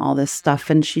swollen, all this stuff,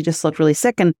 and she just looked really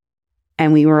sick.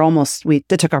 And we were it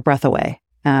took our breath away.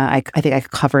 I think I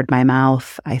covered my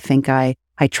mouth. I think I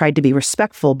tried to be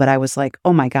respectful, but I was like,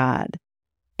 oh my God.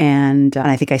 And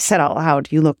I think I said out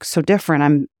loud, "You look so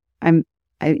different. I'm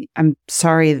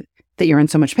sorry that you're in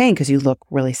so much pain because you look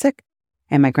really sick."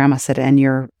 And my grandma said, "And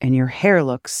your hair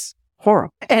looks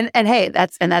horrible." And hey,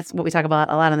 that's what we talk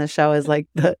about a lot on the show is like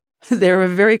they were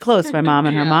very close, my mom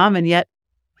and her mom, and yet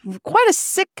quite a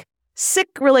sick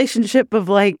relationship of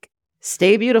like,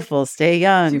 stay beautiful, stay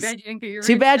young.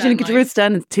 Too bad you didn't get your roots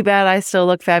done. Too bad I still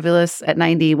look fabulous at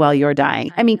 90 while you're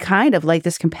dying. I mean, kind of like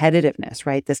this competitiveness,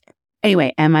 right?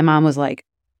 Anyway, and my mom was like,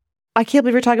 I can't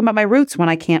believe you're talking about my roots when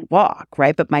I can't walk,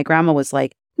 right? But my grandma was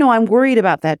like, no, I'm worried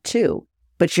about that too.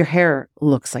 But your hair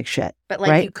looks like shit. But like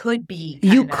right? you could be.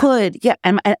 You could, yeah.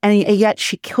 And yet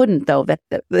she couldn't, though. That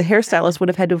the hairstylist would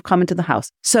have had to have come into the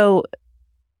house. So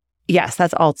yes,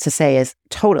 that's all to say is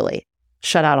totally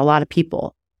shut out a lot of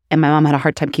people. And my mom had a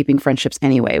hard time keeping friendships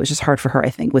anyway. It was just hard for her, I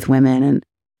think, with women. And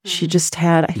she just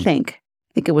had, I think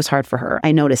it was hard for her.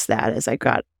 I noticed that as I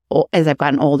got as I've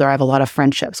gotten older, I have a lot of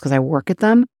friendships because I work at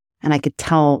them, and I could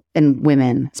tell, and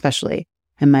women especially,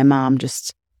 and my mom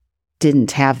just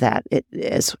didn't have that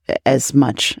as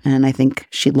much. And I think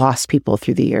she lost people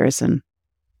through the years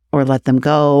or let them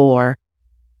go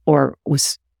or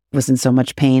was in so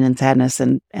much pain and sadness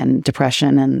and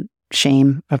depression and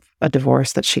shame of a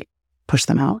divorce that she pushed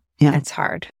them out. Yeah. It's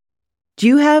hard. Do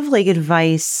you have like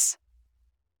advice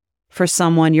for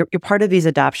someone? You're part of these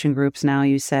adoption groups now,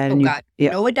 you said. Oh, God.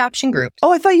 Yeah. No adoption groups.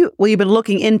 Oh, I thought you've been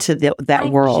looking into that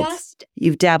world.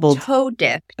 You've dabbled. Toe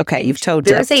dipped. Okay, you've toe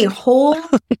dipped. There's a whole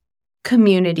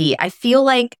community. I feel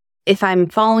like if I'm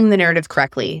following the narrative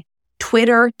correctly,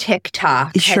 Twitter,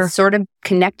 TikTok has sort of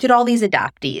connected all these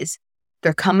adoptees.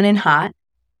 They're coming in hot.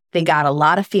 They got a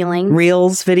lot of feelings.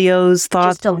 Reels, videos,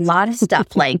 thoughts. Just a lot of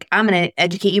stuff. Like, I'm going to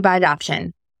educate you by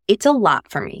adoption. It's a lot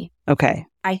for me. Okay.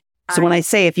 So when I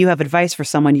say if you have advice for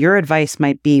someone, your advice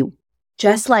might be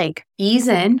just like ease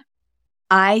in.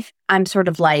 I'm sort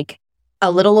of like a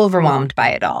little overwhelmed by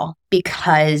it all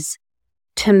because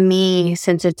to me,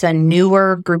 since it's a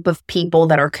newer group of people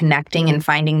that are connecting and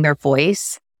finding their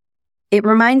voice, it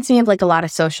reminds me of like a lot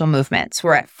of social movements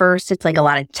where at first it's like a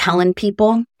lot of telling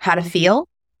people how to feel.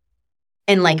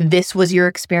 And like, this was your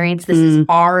experience. This is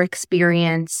our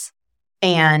experience.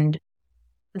 And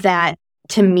that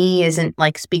to me isn't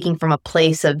like speaking from a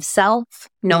place of self,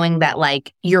 knowing that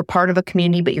like you're part of a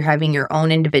community, but you're having your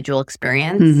own individual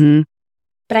experience. Mm-hmm.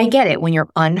 But I get it. When you're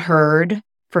unheard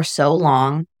for so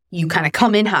long, you kind of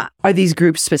come in hot. Are these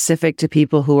groups specific to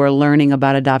people who are learning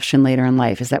about adoption later in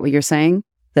life? Is that what you're saying?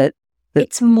 That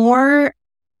it's more,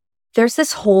 there's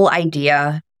this whole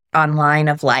idea online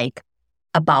of like,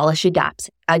 abolish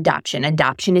adoption.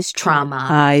 Adoption is trauma.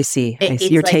 I see.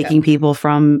 You're like taking people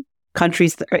from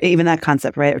countries, even that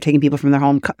concept, right? Or taking people from their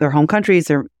home countries,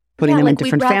 or putting them in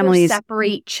different families.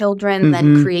 Separate children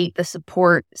than create the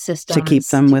support system to keep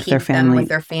them with their families.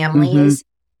 Mm-hmm.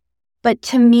 But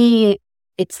to me,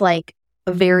 it's like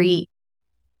a very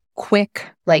quick,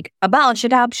 like, abolish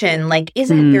adoption, like,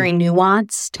 isn't very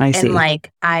nuanced. I see. And like,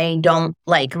 I don't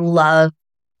like love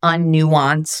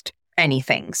unnuanced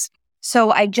anythings.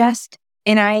 So I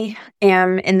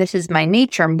am, and this is my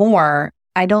nature more,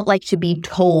 I don't like to be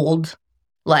told,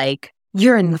 like,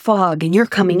 you're in the fog and you're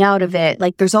coming out of it.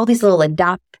 Like, there's all these little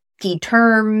adoptee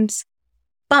terms,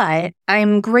 but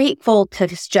I'm grateful to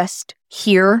just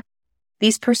hear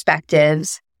these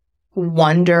perspectives,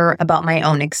 wonder about my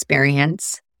own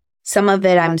experience. Some of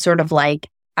it, I'm sort of like,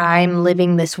 I'm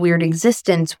living this weird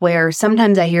existence where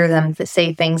sometimes I hear them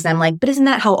say things and I'm like, but isn't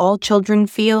that how all children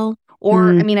feel? Or,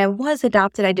 I mean, I was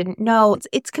adopted. I didn't know.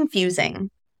 It's confusing.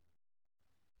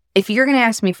 If you're going to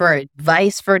ask me for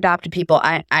advice for adopted people,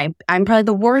 I'm probably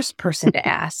the worst person to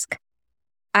ask.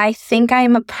 I think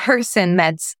I'm a person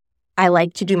I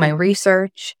like to do my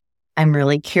research. I'm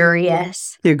really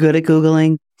curious. You're good at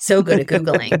Googling. So good at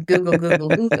Googling.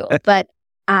 Google. But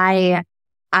I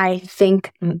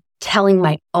think telling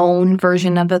my own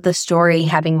version of the story,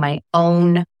 having my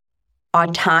own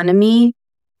autonomy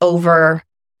over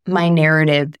my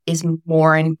narrative is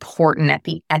more important at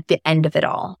the end of it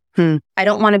all. I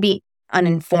don't want to be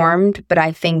uninformed, but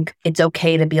I think it's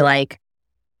okay to be like,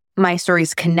 my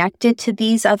story's connected to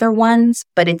these other ones,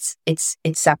 but it's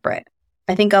separate.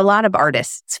 I think a lot of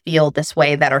artists feel this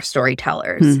way that are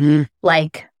storytellers,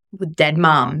 like with dead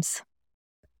moms.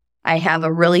 I have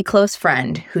a really close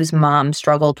friend whose mom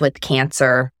struggled with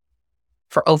cancer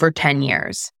for over 10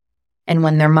 years. And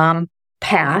when their mom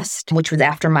passed, which was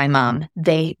after my mom,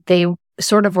 they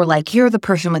sort of were like, you're the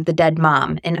person with the dead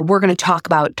mom, and we're going to talk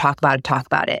about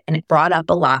it. And it brought up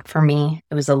a lot for me.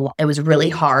 It was really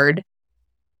hard,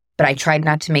 but I tried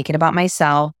not to make it about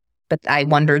myself, but I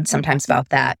wondered sometimes about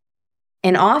that.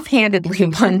 And offhandedly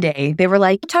one day, they were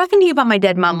like, talking to you about my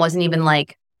dead mom wasn't even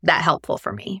like that helpful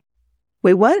for me.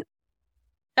 Wait, what?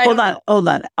 Hold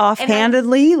on.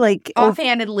 Offhandedly?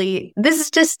 Offhandedly. This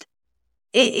is just,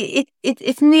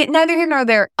 it's neither here nor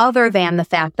there, other than the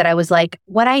fact that I was like,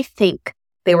 what I think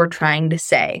they were trying to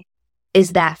say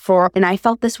is that and I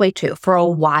felt this way too, for a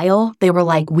while, they were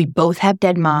like, we both have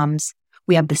dead moms.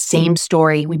 We have the same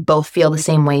story. We both feel the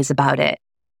same ways about it.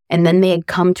 And then they had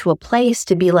come to a place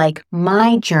to be like,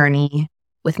 my journey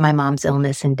with my mom's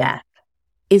illness and death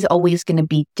is always going to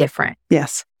be different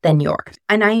than yours.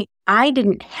 And I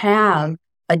didn't have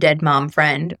a dead mom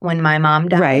friend when my mom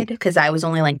died because I was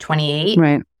only like 28.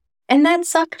 Right. And that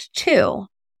sucked too.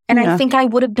 And I think I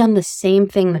would have done the same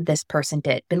thing that this person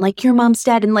did. Been like, your mom's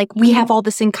dead and like, we have all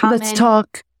this in common. Let's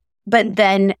talk. But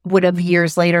then would have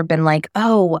years later been like,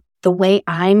 oh, the way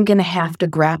I'm going to have to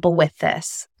grapple with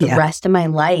this the rest of my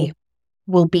life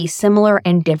will be similar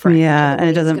and different. Yeah, and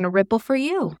it's going to ripple for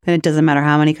you. And it doesn't matter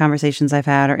how many conversations I've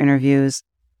had or interviews,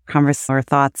 or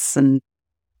thoughts and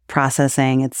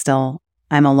processing. It's still,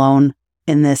 I'm alone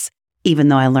in this, even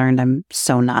though I learned I'm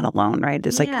so not alone, right?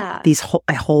 It's like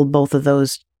I hold both of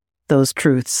those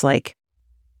truths. Like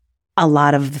a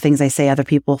lot of the things I say, other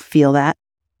people feel that,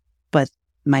 but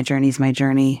my journey's my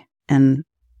journey. And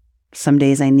some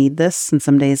days I need this and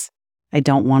some days I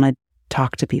don't want to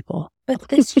talk to people. But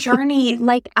this journey,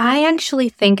 like I actually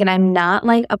think, and I'm not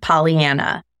like a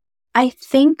Pollyanna, I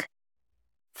think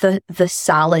the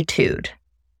solitude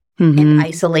and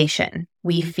isolation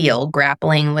we feel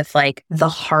grappling with like the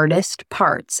hardest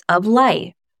parts of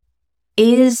life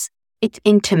it's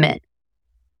intimate.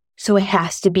 So it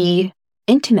has to be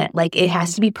intimate, like it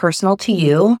has to be personal to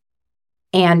you.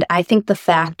 And I think the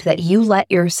fact that you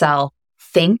let yourself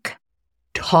think,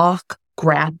 talk,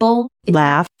 grapple,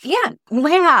 laugh. Yeah,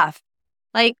 laugh.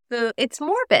 Like it's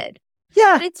morbid.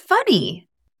 Yeah. But it's funny.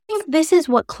 I think this is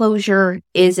what closure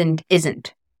is and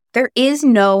isn't. There is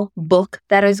no book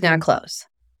that is going to close,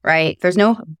 right? There's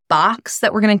no box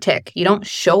that we're going to tick. You don't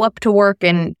show up to work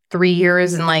in 3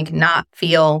 years and like not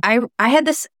feel. I had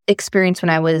this experience when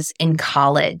I was in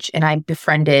college and I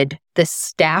befriended this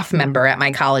staff member at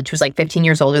my college who's like 15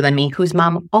 years older than me, whose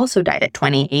mom also died at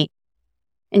 28.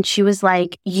 And she was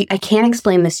like, I can't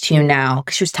explain this to you now,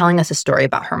 because she was telling us a story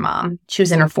about her mom. She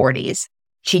was in her 40s.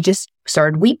 She just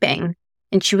started weeping.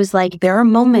 And she was like, there are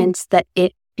moments that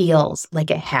it feels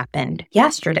like it happened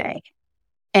yesterday.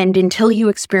 And until you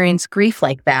experience grief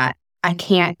like that, I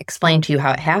can't explain to you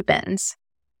how it happens.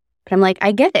 But I'm like,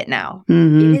 I get it now.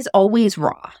 It is always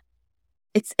raw.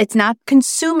 It's not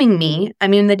consuming me. I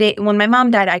mean, the day when my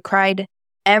mom died, I cried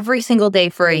every single day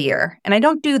for a year. And I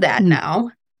don't do that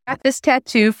now. I got this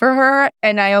tattoo for her,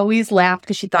 and I always laughed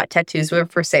because she thought tattoos were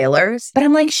for sailors. But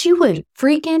I'm like, she would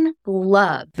freaking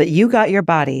love that you got your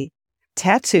body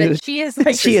tattooed. That she is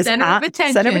like the center of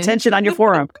attention. Center of attention on your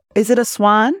forearm. Is it a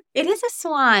swan? It is a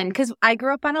swan because I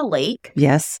grew up on a lake.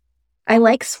 Yes. I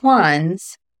like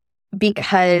swans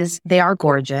because they are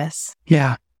gorgeous.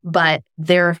 Yeah. But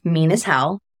they're mean as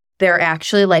hell. They're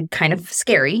actually like kind of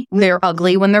scary. They're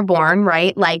ugly when they're born,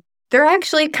 right? Like they're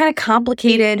actually kind of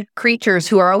complicated creatures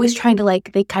who are always trying to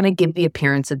like, they kind of give the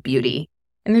appearance of beauty.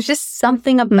 And there's just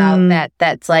something about that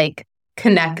that's like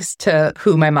connects to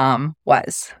who my mom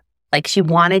was. Like she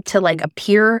wanted to like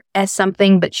appear as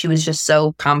something, but she was just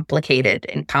so complicated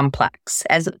and complex,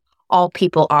 as all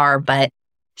people are. But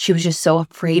she was just so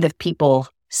afraid of people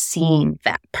seeing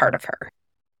that part of her.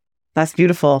 That's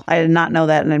beautiful. I did not know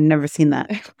that, and I've never seen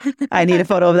that. I need a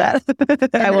photo of that.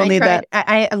 I will need that.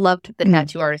 I loved the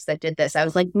tattoo artist that did this. I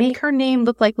was like, make her name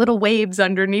look like little waves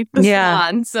underneath the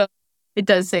swan. So it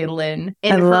does say Lynn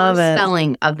in her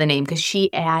spelling of the name, because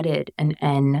she added an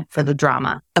N for the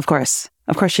drama. Of course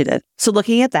she did. So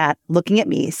looking at that, looking at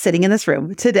me sitting in this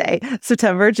room today, June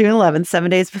 11th,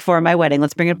 7 days before my wedding.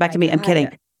 Let's bring it back to me. I'm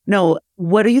kidding. No,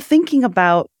 what are you thinking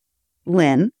about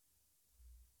Lynn?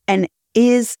 And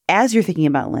as you're thinking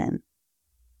about Lynn,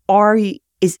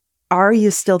 is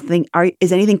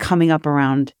anything coming up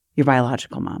around your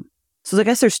biological mom? So I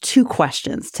guess there's two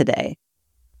questions today.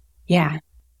 Yeah.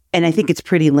 And I think it's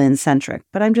pretty Lynn-centric,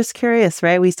 but I'm just curious,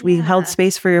 right? We held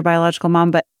space for your biological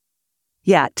mom, but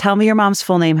yeah, tell me your mom's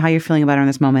full name, how you're feeling about her in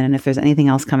this moment, and if there's anything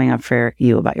else coming up for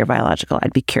you about your biological,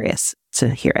 I'd be curious to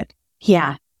hear it.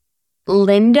 Yeah.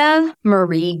 Linda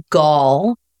Marie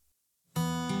Gall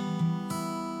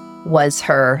was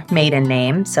her maiden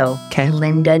name, so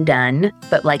Linda Dunn,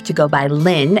 but like to go by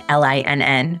Lynn,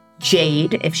 Linn,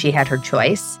 Jade, if she had her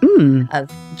choice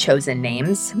of chosen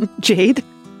names. Jade?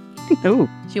 Oh.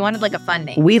 She wanted like a fun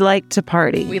name. We like to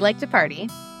party.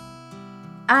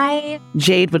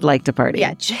 Jade would like to party.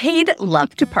 Yeah, Jade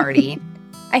loved to party.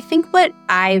 I think what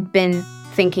I've been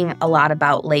thinking a lot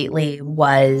about lately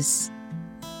was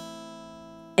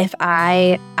if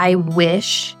I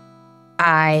wish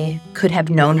I could have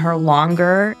known her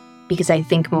longer, because I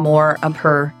think more of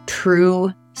her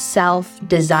true self,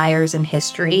 desires, and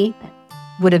history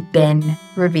would have been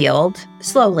revealed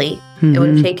slowly. It would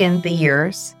have taken the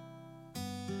years.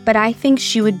 But I think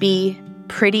she would be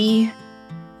pretty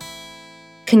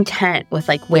content with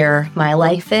like where my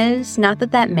life is. Not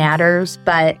that that matters,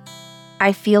 but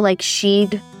I feel like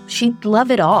she'd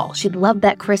love it all. She'd love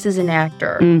that Chris is an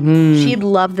actor. She'd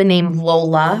love the name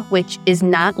Lola, which is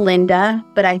not Linda,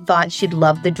 but I thought she'd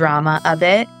love the drama of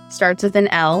it. Starts with an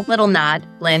L, little nod,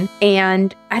 Lynn.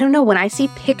 And I don't know, when I see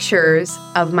pictures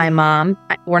of my mom,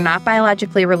 we're not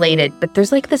biologically related, but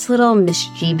there's like this little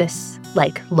mischievous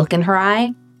like look in her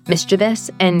eye,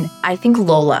 mischievous. And I think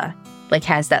Lola like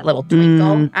has that little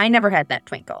twinkle. I never had that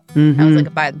twinkle. I was like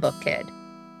a by the book kid.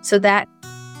 So that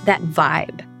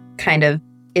vibe kind of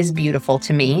is beautiful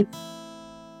to me.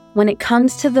 When it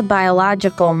comes to the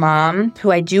biological mom,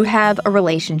 who I do have a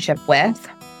relationship with,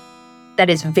 that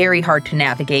is very hard to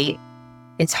navigate.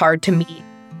 It's hard to meet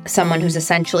someone who's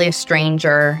essentially a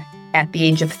stranger at the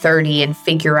age of 30 and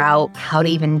figure out how to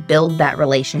even build that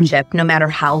relationship, no matter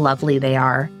how lovely they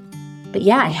are. But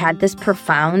yeah, I had this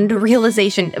profound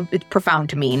realization, it's profound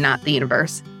to me, not the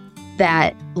universe,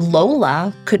 that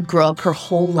Lola could grow up her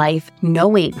whole life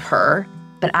knowing her,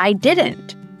 but I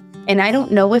didn't. And I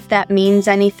don't know if that means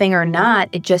anything or not.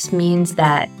 It just means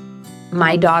that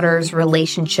my daughter's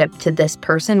relationship to this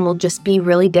person will just be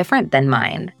really different than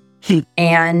mine.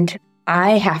 And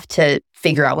I have to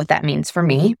figure out what that means for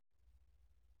me.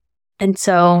 And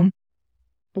so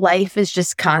life is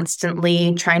just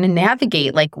constantly trying to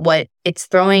navigate like what it's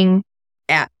throwing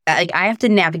at. Like I have to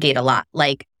navigate a lot.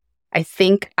 Like I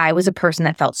think I was a person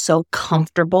that felt so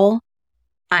comfortable.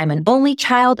 I'm an only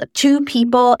child of 2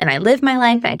 people and I live my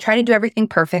life and I try to do everything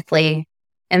perfectly.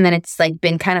 And then it's like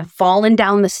been kind of falling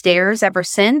down the stairs ever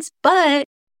since, but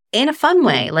in a fun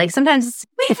way. Like sometimes it's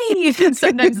wavy,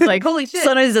 sometimes it's like, holy shit.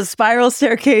 Sometimes it's a spiral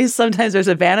staircase. Sometimes there's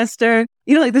a banister.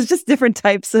 You know, like there's just different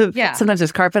types of, sometimes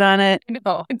there's carpet on it.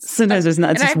 No, sometimes there's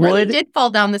not, it's just I wood. Really did fall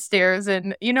down the stairs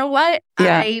and you know what?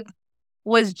 Yeah. I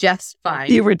was just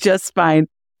fine. You were just fine.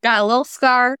 Got a little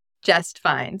scar, just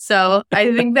fine. So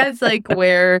I think that's like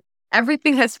where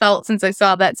everything has felt since I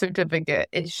saw that certificate.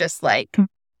 It's just like,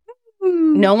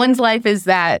 no one's life is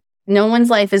that. No one's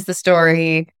life is the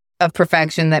story of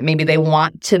perfection that maybe they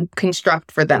want to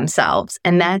construct for themselves.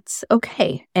 And that's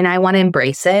okay. And I want to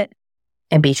embrace it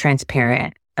and be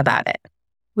transparent about it,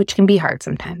 which can be hard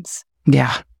sometimes.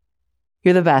 Yeah.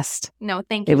 You're the best. No,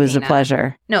 thank you. It was Dana. a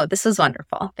pleasure. No, this was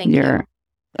wonderful. Thank you. You're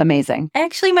amazing.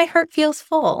 Actually, my heart feels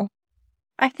full.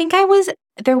 I think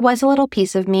there was a little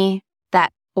piece of me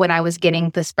that when I was getting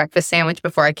this breakfast sandwich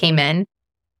before I came in,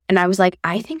 and I was like,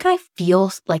 I think I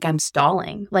feel like I'm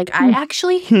stalling. Like I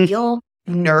actually feel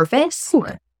nervous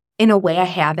in a way I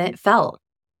haven't felt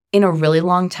in a really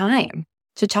long time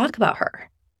to talk about her.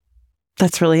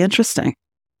 That's really interesting.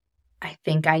 I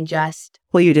think I just...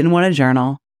 Well, you didn't want to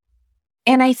journal.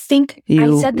 And I think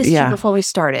I said this to you before we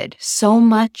started. So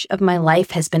much of my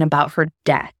life has been about her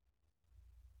death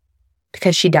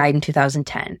because she died in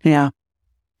 2010. Yeah.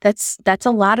 That's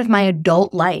a lot of my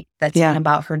adult life that's been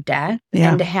about her death. Yeah.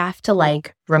 And to have to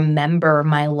like remember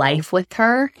my life with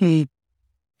her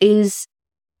is,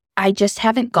 I just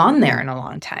haven't gone there in a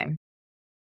long time.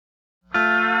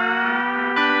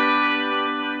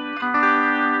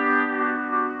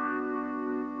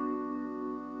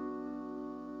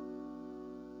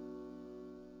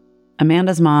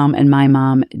 Amanda's mom and my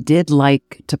mom did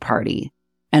like to party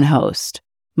and host,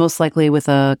 most likely with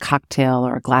a cocktail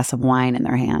or a glass of wine in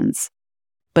their hands.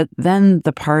 But then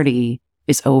the party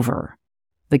is over.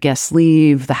 The guests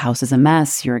leave, the house is a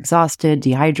mess, you're exhausted,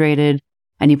 dehydrated,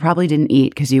 and you probably didn't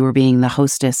eat because you were being the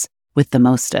hostess with the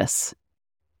mostess.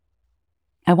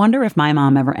 I wonder if my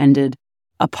mom ever ended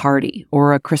a party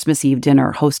or a Christmas Eve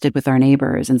dinner hosted with our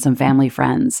neighbors and some family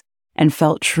friends and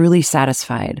felt truly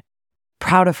satisfied,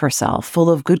 proud of herself, full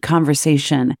of good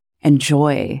conversation and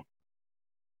joy.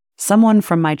 Someone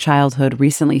from my childhood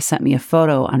recently sent me a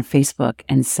photo on Facebook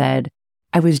and said,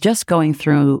 I was just going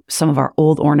through some of our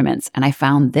old ornaments and I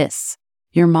found this.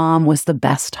 Your mom was the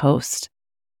best host.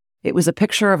 It was a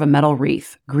picture of a metal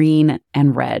wreath, green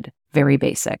and red, very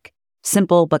basic,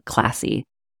 simple but classy.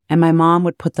 And my mom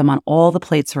would put them on all the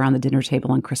plates around the dinner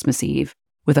table on Christmas Eve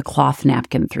with a cloth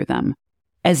napkin through them,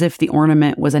 as if the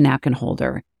ornament was a napkin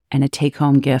holder and a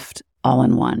take-home gift all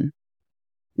in one.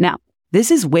 Now,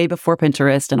 this is way before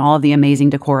Pinterest and all of the amazing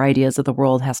decor ideas that the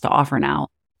world has to offer now.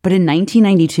 But in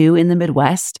 1992 in the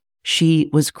Midwest, she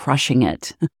was crushing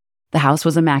it. The house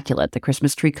was immaculate, the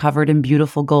Christmas tree covered in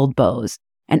beautiful gold bows,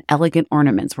 and elegant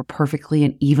ornaments were perfectly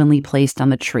and evenly placed on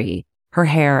the tree. Her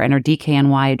hair and her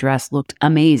DKNY dress looked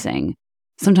amazing.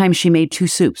 Sometimes she made 2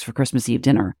 soups for Christmas Eve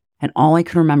dinner, and all I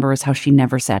can remember is how she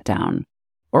never sat down.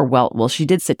 Or, well, she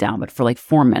did sit down, but for like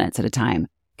 4 minutes at a time,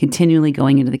 continually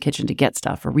going into the kitchen to get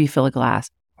stuff or refill a glass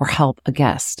or help a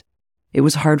guest. It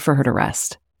was hard for her to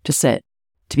rest, to sit,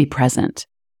 to be present,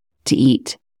 to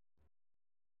eat.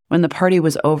 When the party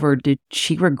was over, did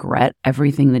she regret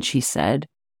everything that she said?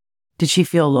 Did she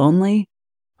feel lonely?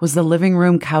 Was the living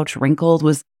room couch wrinkled?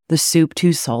 Was the soup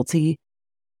too salty?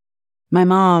 My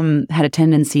mom had a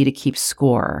tendency to keep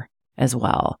score as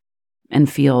well and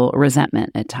feel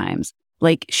resentment at times.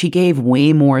 Like she gave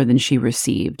way more than she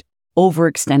received,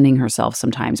 overextending herself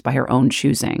sometimes by her own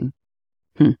choosing.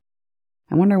 I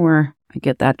wonder where I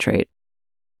get that trait.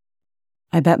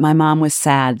 I bet my mom was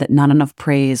sad that not enough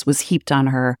praise was heaped on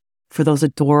her for those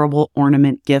adorable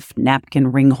ornament gift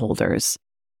napkin ring holders.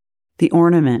 The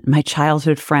ornament my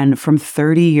childhood friend from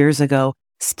 30 years ago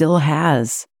still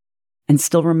has and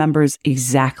still remembers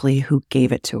exactly who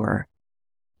gave it to her.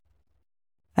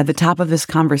 At the top of this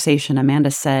conversation,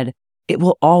 Amanda said, "It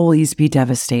will always be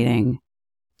devastating.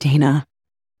 Dana,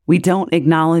 we don't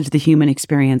acknowledge the human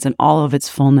experience in all of its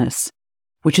fullness,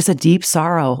 which is a deep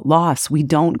sorrow, loss. We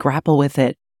don't grapple with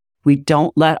it. We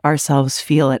don't let ourselves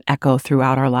feel it echo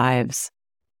throughout our lives."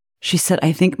 She said,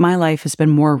 "I think my life has been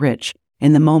more rich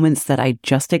in the moments that I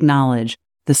just acknowledge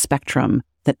the spectrum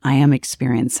that I am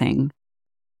experiencing."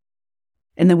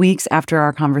 In the weeks after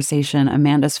our conversation,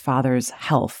 Amanda's father's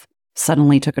health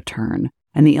suddenly took a turn,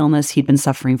 and the illness he'd been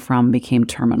suffering from became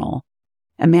terminal.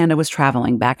 Amanda was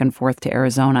traveling back and forth to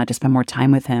Arizona to spend more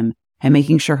time with him and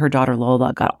making sure her daughter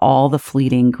Lola got all the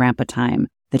fleeting grandpa time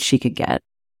that she could get.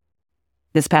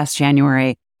 This past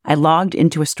January, I logged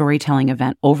into a storytelling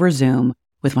event over Zoom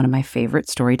with one of my favorite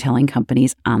storytelling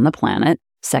companies on the planet,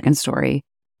 Second Story,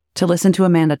 to listen to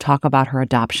Amanda talk about her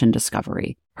adoption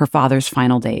discovery, her father's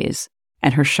final days,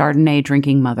 and her Chardonnay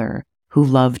drinking mother who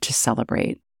loved to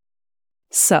celebrate.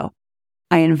 So,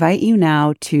 I invite you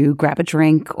now to grab a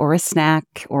drink or a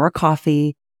snack or a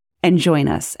coffee and join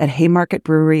us at Haymarket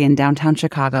Brewery in downtown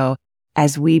Chicago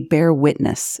as we bear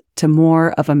witness to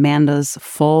more of Amanda's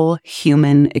full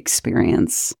human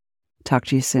experience. Talk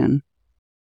to you soon.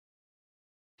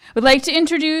 Would like to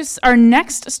introduce our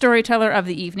next storyteller of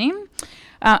the evening.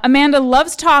 Amanda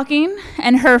loves talking,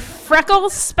 and her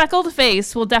freckle-speckled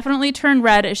face will definitely turn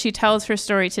red as she tells her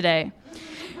story today.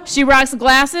 She rocks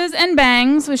glasses and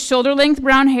bangs with shoulder-length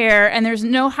brown hair, and there's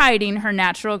no hiding her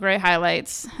natural gray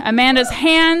highlights. Amanda's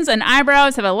hands and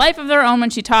eyebrows have a life of their own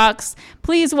when she talks.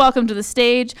 Please welcome to the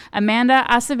stage, Amanda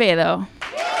Acevedo.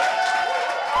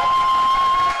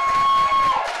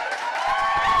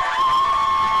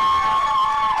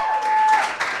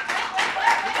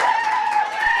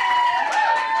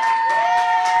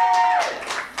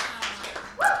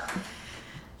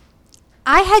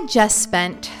 I had just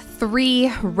spent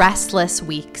 3 restless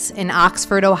weeks in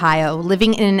Oxford, Ohio,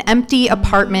 living in an empty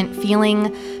apartment,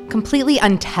 feeling completely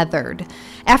untethered.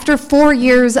 After 4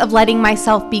 years of letting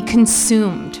myself be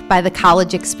consumed by the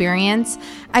college experience,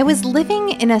 I was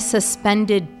living in a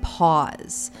suspended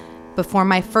pause before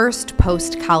my first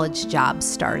post-college job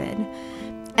started.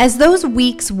 As those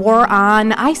weeks wore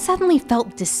on, I suddenly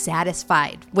felt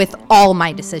dissatisfied with all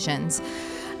my decisions.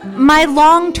 My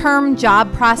long-term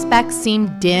job prospects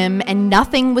seemed dim and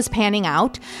nothing was panning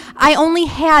out. I only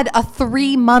had a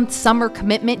 3-month summer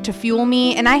commitment to fuel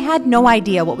me, and I had no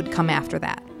idea what would come after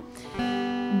that.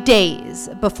 Days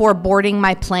before boarding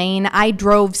my plane, I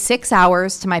drove 6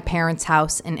 hours to my parents'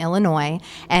 house in Illinois,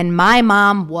 and my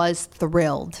mom was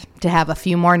thrilled to have a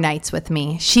few more nights with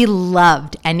me. She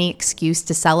loved any excuse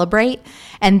to celebrate,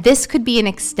 and this could be an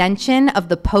extension of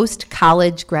the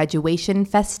post-college graduation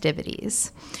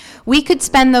festivities. We could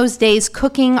spend those days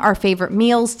cooking our favorite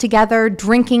meals together,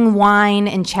 drinking wine,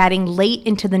 and chatting late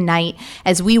into the night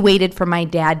as we waited for my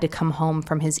dad to come home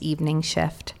from his evening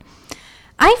shift.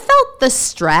 I felt the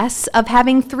stress of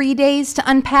having 3 days to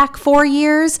unpack 4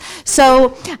 years,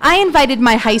 so I invited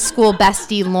my high school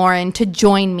bestie, Lauren, to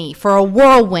join me for a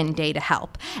whirlwind day to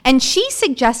help. And she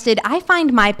suggested I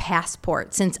find my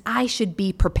passport since I should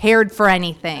be prepared for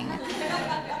anything.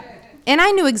 And I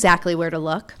knew exactly where to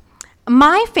look.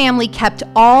 My family kept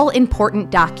all important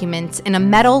documents in a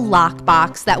metal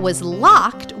lockbox that was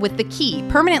locked with the key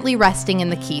permanently resting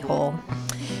in the keyhole.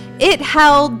 It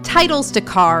held titles to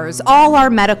cars, all our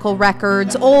medical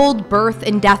records, old birth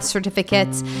and death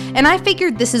certificates, and I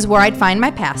figured this is where I'd find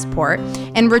my passport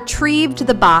and retrieved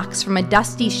the box from a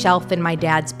dusty shelf in my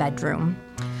dad's bedroom.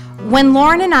 When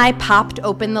Lauren and I popped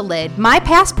open the lid, my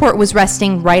passport was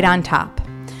resting right on top.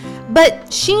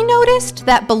 But she noticed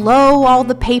that below all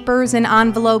the papers and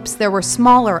envelopes there were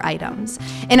smaller items,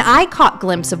 and I caught a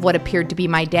glimpse of what appeared to be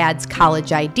my dad's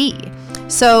college ID.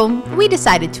 So we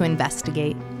decided to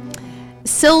investigate.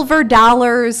 Silver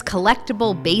dollars,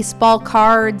 collectible baseball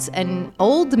cards, an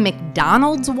old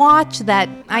McDonald's watch that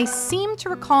I seem to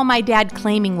recall my dad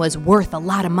claiming was worth a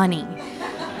lot of money.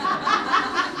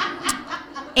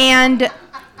 And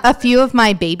a few of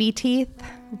my baby teeth,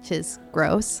 which is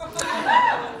gross,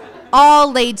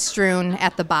 all laid strewn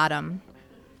at the bottom.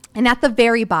 And at the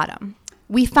very bottom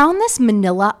We found this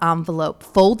manila envelope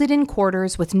folded in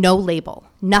quarters with no label,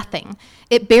 nothing.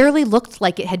 It barely looked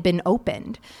like it had been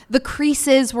opened. The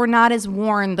creases were not as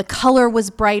worn, the color was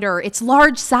brighter, its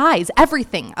large size,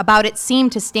 everything about it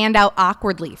seemed to stand out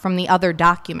awkwardly from the other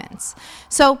documents.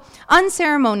 So,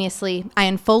 unceremoniously, I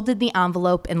unfolded the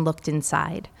envelope and looked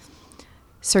inside.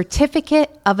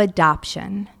 Certificate of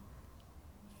adoption,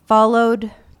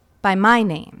 followed by my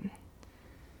name,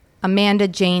 Amanda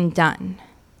Jane Dunn.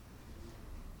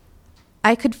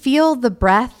 I could feel the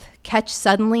breath catch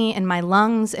suddenly in my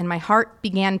lungs and my heart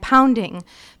began pounding.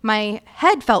 My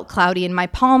head felt cloudy and my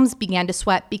palms began to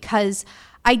sweat because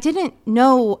I didn't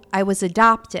know I was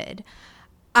adopted.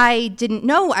 I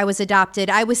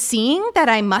was seeing that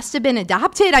I must have been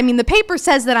adopted. I mean, the paper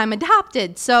says that I'm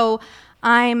adopted, so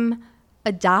I'm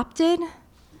adopted?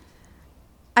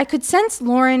 I could sense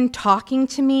Lauren talking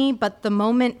to me, but the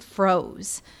moment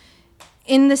froze.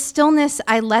 In the stillness,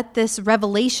 I let this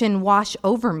revelation wash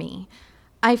over me.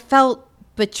 I felt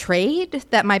betrayed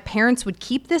that my parents would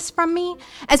keep this from me.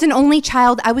 As an only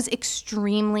child, I was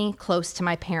extremely close to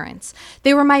my parents.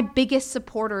 They were my biggest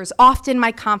supporters, often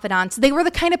my confidants. They were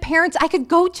the kind of parents I could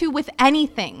go to with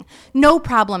anything. No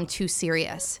problem too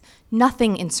serious,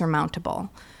 nothing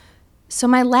insurmountable. So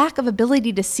my lack of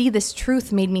ability to see this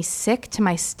truth made me sick to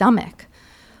my stomach.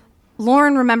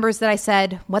 Lauren remembers that I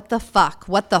said, "What the fuck,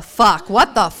 what the fuck,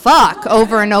 what the fuck,"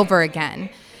 over and over again.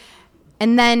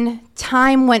 And then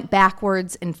time went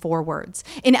backwards and forwards.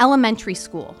 In elementary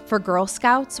school, for Girl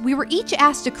Scouts, we were each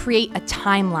asked to create a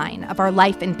timeline of our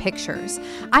life in pictures.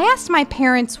 I asked my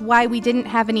parents why we didn't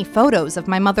have any photos of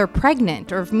my mother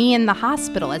pregnant or of me in the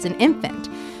hospital as an infant.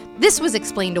 This was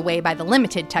explained away by the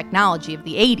limited technology of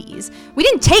the 80s. We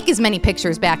didn't take as many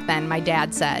pictures back then, my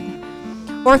dad said.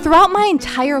 Or throughout my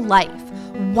entire life,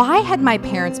 why had my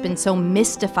parents been so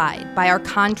mystified by our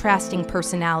contrasting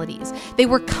personalities? They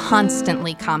were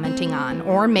constantly commenting on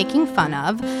or making fun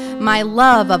of my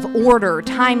love of order,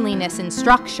 timeliness, and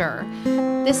structure.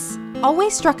 This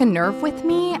always struck a nerve with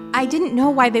me. I didn't know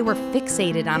why they were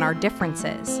fixated on our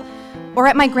differences. Or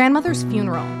at my grandmother's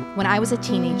funeral, when I was a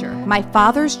teenager, my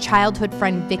father's childhood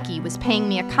friend Vicky was paying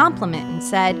me a compliment and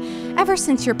said, "Ever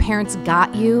since your parents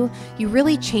got you, you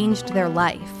really changed their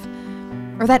life."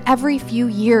 Or that every few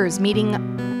years,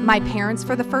 meeting my parents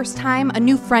for the first time, a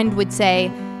new friend would say,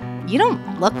 "You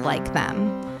don't look like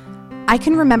them." I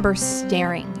can remember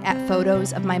staring at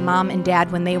photos of my mom and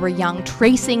dad when they were young,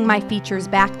 tracing my features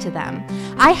back to them.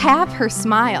 I have her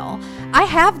smile. I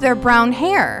have their brown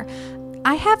hair.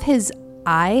 I have his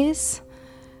eyes.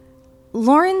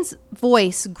 Lauren's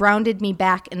voice grounded me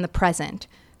back in the present.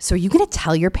 "So are you going to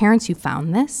tell your parents you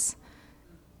found this?"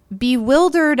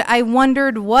 Bewildered, I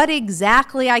wondered what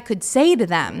exactly I could say to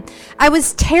them. I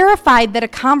was terrified that a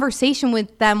conversation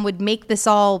with them would make this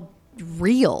all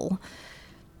real.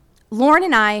 Lauren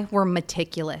and I were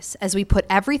meticulous as we put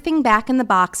everything back in the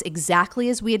box exactly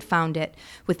as we had found it,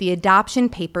 with the adoption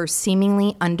papers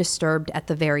seemingly undisturbed at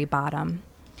the very bottom.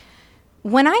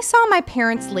 When I saw my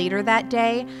parents later that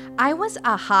day, I was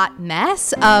a hot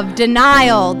mess of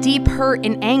denial, deep hurt,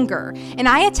 and anger, and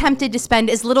I attempted to spend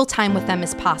as little time with them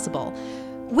as possible,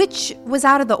 which was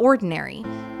out of the ordinary.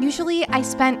 Usually, I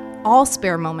spent all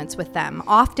spare moments with them,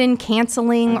 often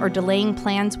canceling or delaying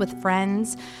plans with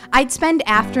friends. I'd spend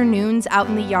afternoons out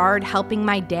in the yard helping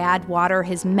my dad water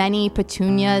his many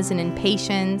petunias and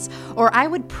impatiens, or I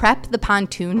would prep the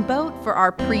pontoon boat for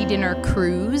our pre-dinner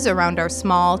cruise around our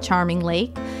small, charming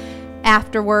lake.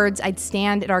 Afterwards, I'd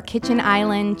stand at our kitchen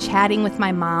island chatting with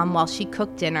my mom while she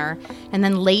cooked dinner, and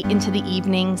then late into the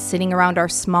evening, sitting around our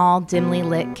small, dimly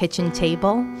lit kitchen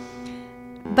table.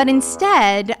 But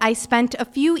instead, I spent a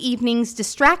few evenings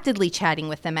distractedly chatting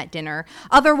with them at dinner.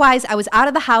 Otherwise, I was out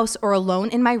of the house or alone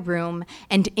in my room,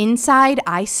 and inside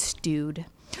I stewed.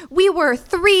 We were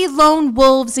 3 lone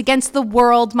wolves against the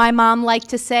world, my mom liked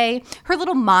to say, her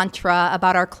little mantra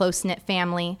about our close-knit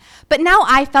family. But now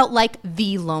I felt like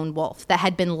the lone wolf that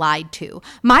had been lied to.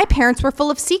 My parents were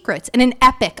full of secrets and an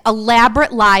epic,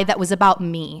 elaborate lie that was about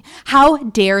me. How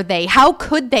dare they? How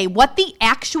could they? What the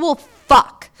actual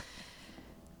fuck?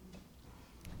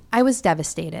 I was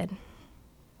devastated.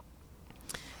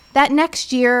 That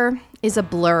next year is a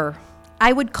blur.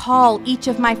 I would call each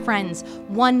of my friends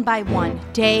one by one,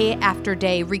 day after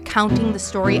day, recounting the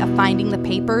story of finding the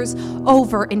papers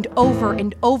over and over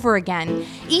and over again.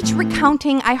 Each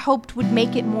recounting I hoped would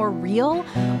make it more real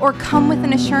or come with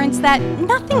an assurance that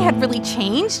nothing had really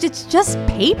changed, it's just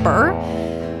paper.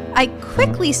 I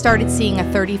quickly started seeing a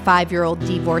 35-year-old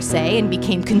divorcee and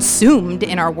became consumed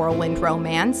in our whirlwind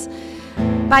romance.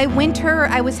 By winter,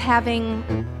 I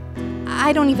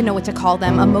I don't even know what to call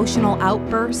them, emotional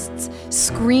outbursts,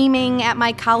 screaming at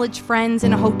my college friends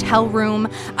in a hotel room,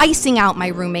 icing out my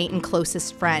roommate and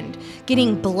closest friend,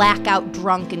 getting blackout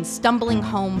drunk and stumbling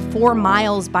home 4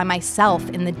 miles by myself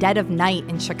in the dead of night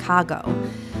in Chicago.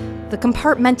 The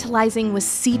compartmentalizing was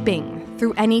seeping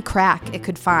through any crack it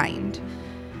could find.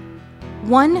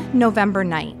 One November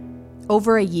night,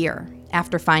 over a year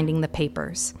after finding the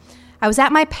papers, I was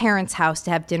at my parents' house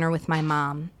to have dinner with my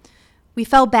mom. We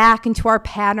fell back into our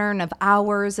pattern of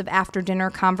hours of after-dinner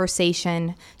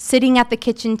conversation, sitting at the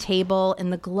kitchen table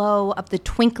in the glow of the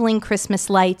twinkling Christmas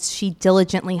lights she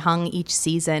diligently hung each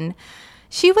season.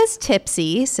 She was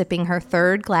tipsy, sipping her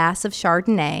 3rd glass of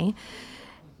Chardonnay,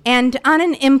 and on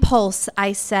an impulse,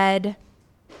 I said,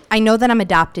 "I know that I'm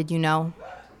adopted, you know."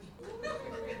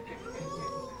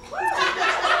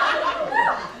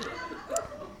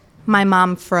 My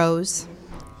mom froze,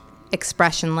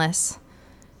 expressionless.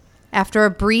 After a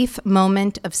brief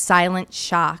moment of silent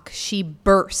shock, she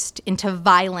burst into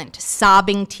violent,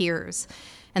 sobbing tears,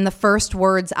 and the first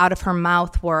words out of her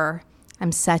mouth were,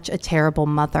 "I'm such a terrible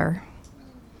mother."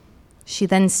 She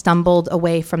then stumbled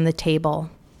away from the table,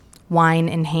 wine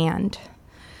in hand.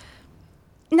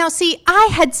 Now, see, I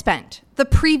had spent the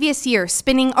previous year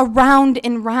spinning around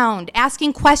and round,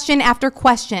 asking question after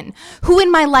question. Who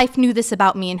in my life knew this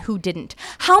about me and who didn't?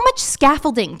 How much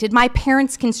scaffolding did my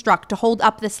parents construct to hold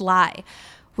up this lie?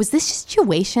 Was this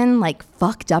situation,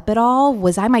 fucked up at all?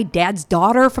 Was I my dad's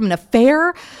daughter from an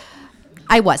affair?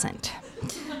 I wasn't.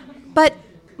 But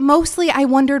mostly I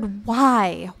wondered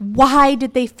why. Why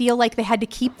did they feel like they had to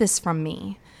keep this from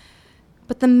me?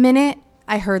 But the minute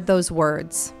I heard those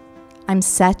words, "I'm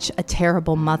such a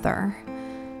terrible mother,"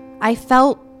 I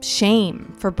felt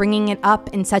shame for bringing it up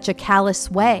in such a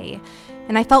callous way,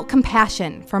 and I felt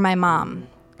compassion for my mom.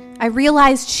 I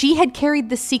realized she had carried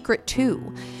the secret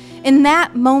too. In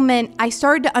that moment, I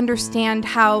started to understand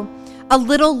how a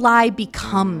little lie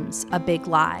becomes a big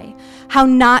lie, how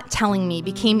not telling me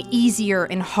became easier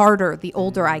and harder the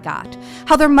older I got,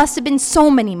 how there must have been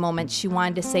so many moments she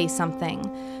wanted to say something,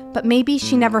 but maybe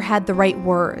she never had the right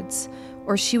words,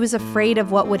 or she was afraid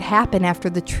of what would happen after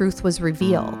the truth was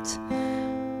revealed.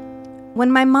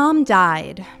 When my mom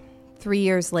died 3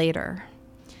 years later,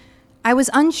 I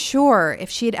was unsure if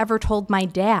she had ever told my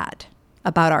dad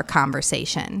about our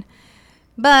conversation,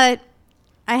 but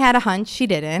I had a hunch she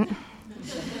didn't.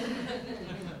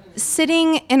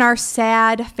 Sitting in our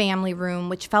sad family room,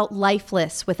 which felt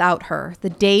lifeless without her, the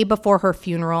day before her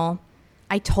funeral,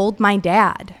 I told my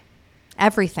dad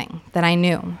everything that I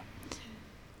knew.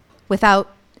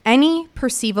 Without any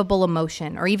perceivable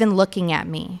emotion or even looking at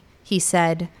me, he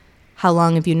said, "How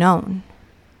long have you known?"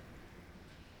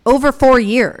 "Over 4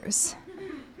 years.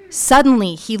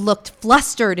 Suddenly, he looked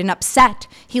flustered and upset.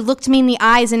 He looked me in the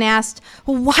eyes and asked,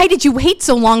 "Well, why did you wait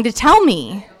so long to tell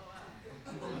me?"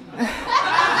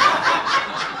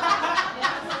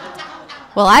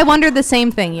 Well, I wondered the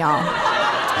same thing, y'all.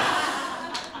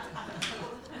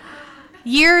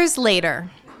 Years later,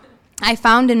 I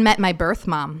found and met my birth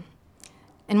mom.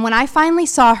 And when I finally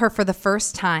saw her for the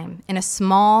first time in a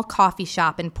small coffee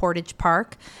shop in Portage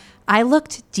Park, I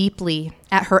looked deeply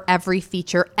at her every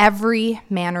feature, every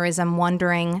mannerism,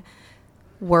 wondering,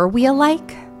 were we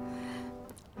alike?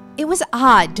 It was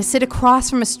odd to sit across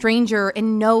from a stranger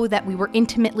and know that we were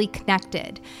intimately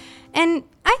connected. And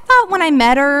I thought when I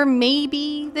met her,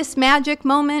 maybe this magic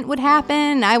moment would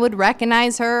happen. I would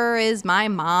recognize her as my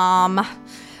mom.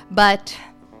 But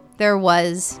there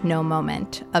was no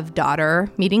moment of daughter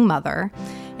meeting mother,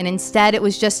 and instead it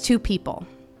was just 2 people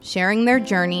sharing their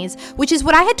journeys, which is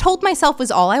what I had told myself was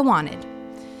all I wanted.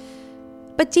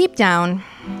 But deep down,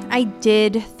 I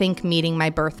did think meeting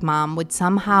my birth mom would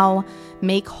somehow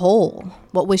make whole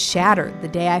what was shattered the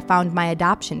day I found my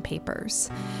adoption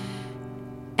papers.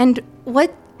 And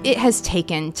what it has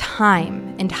taken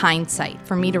time and hindsight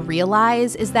for me to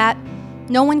realize is that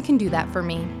no one can do that for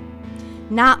me.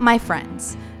 Not my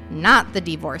friends. Not the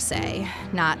divorcee,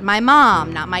 not my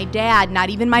mom, not my dad, not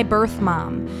even my birth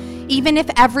mom. Even if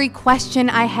every question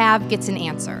I have gets an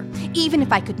answer, even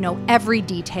if I could know every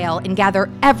detail and gather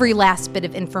every last bit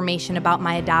of information about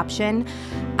my adoption,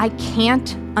 I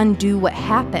can't undo what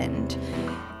happened.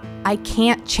 I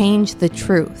can't change the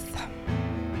truth.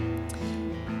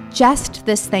 Just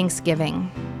this Thanksgiving,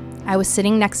 I was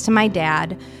sitting next to my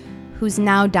dad, who's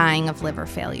now dying of liver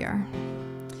failure.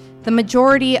 The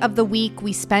majority of the week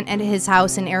we spent at his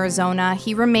house in Arizona,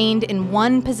 he remained in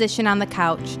one position on the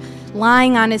couch,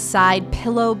 lying on his side,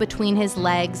 pillow between his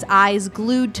legs, eyes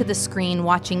glued to the screen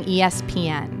watching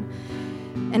ESPN.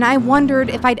 And I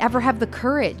wondered if I'd ever have the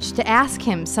courage to ask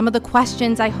him some of the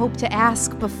questions I hoped to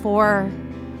ask before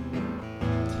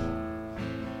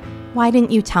Why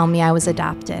didn't you tell me I was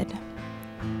adopted?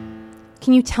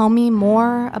 Can you tell me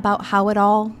more about how it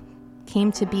all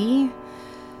came to be?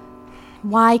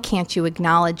 Why can't you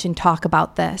acknowledge and talk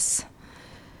about this?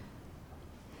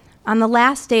 On the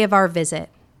last day of our visit,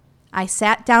 I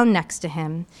sat down next to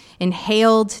him,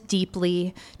 inhaled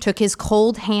deeply, took his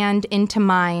cold hand into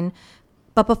mine,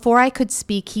 but before I could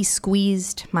speak, he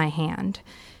squeezed my hand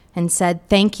and said,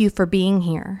 "Thank you for being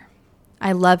here.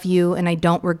 I love you and I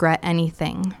don't regret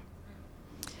anything."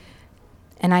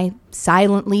 And I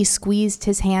silently squeezed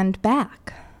his hand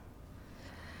back.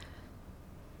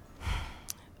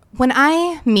 When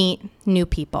I meet new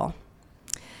people,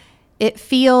 it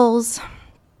feels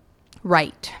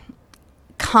right,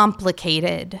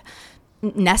 complicated,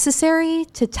 necessary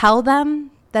to tell them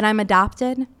that I'm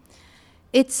adopted.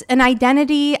 It's an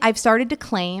identity I've started to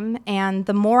claim, and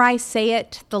the more I say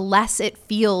it, the less it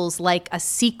feels like a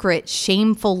secret,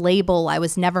 shameful label I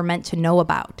was never meant to know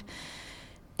about.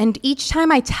 And each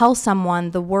time I tell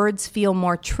someone, the words feel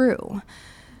more true,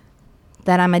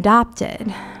 that I'm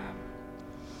adopted.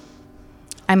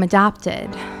 I'm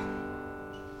adopted.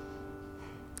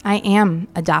 I am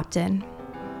adopted.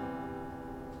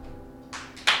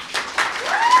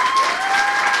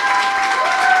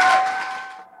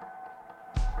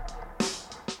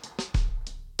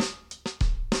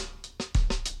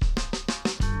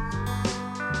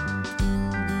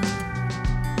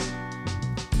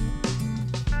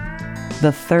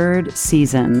 The third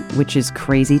season, which is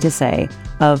crazy to say,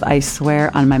 of I Swear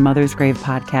on My Mother's Grave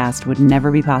podcast would never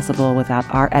be possible without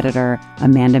our editor,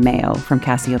 Amanda Mayo from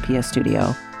Cassiopeia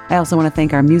Studio. I also want to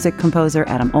thank our music composer,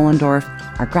 Adam Ohlendorf,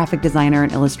 our graphic designer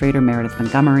and illustrator, Meredith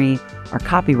Montgomery, our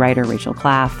copywriter, Rachel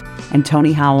Claff, and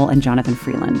Tony Howell and Jonathan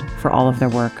Freeland for all of their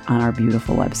work on our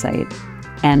beautiful website.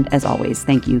 And as always,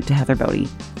 thank you to Heather Bodie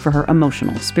for her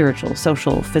emotional, spiritual,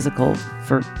 social, physical,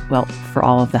 for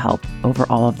all of the help over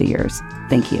all of the years.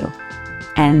 Thank you.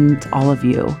 And all of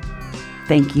you,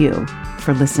 thank you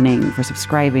for listening, for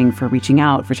subscribing, for reaching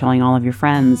out, for telling all of your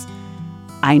friends.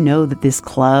 I know that this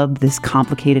club, this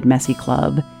complicated, messy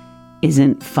club,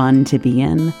 isn't fun to be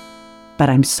in, but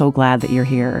I'm so glad that you're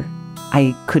here.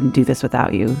 I couldn't do this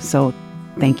without you. So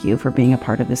thank you for being a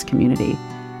part of this community.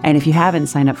 And if you haven't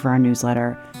signed up for our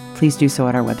newsletter, please do so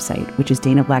at our website, which is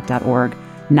danablack.org,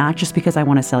 not just because I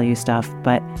want to sell you stuff,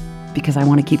 but because I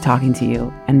want to keep talking to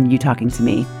you and you talking to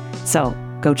me. So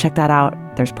go check that out.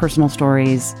 There's personal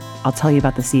stories. I'll tell you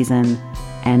about the season,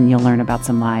 and you'll learn about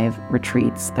some live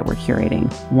retreats that we're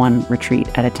curating, one retreat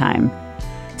at a time.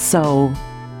 So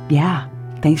yeah,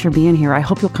 thanks for being here. I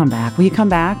hope you'll come back. Will you come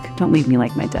back? Don't leave me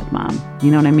like my dead mom. You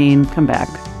know what I mean? Come back,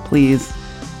 please.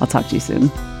 I'll talk to you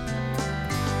soon.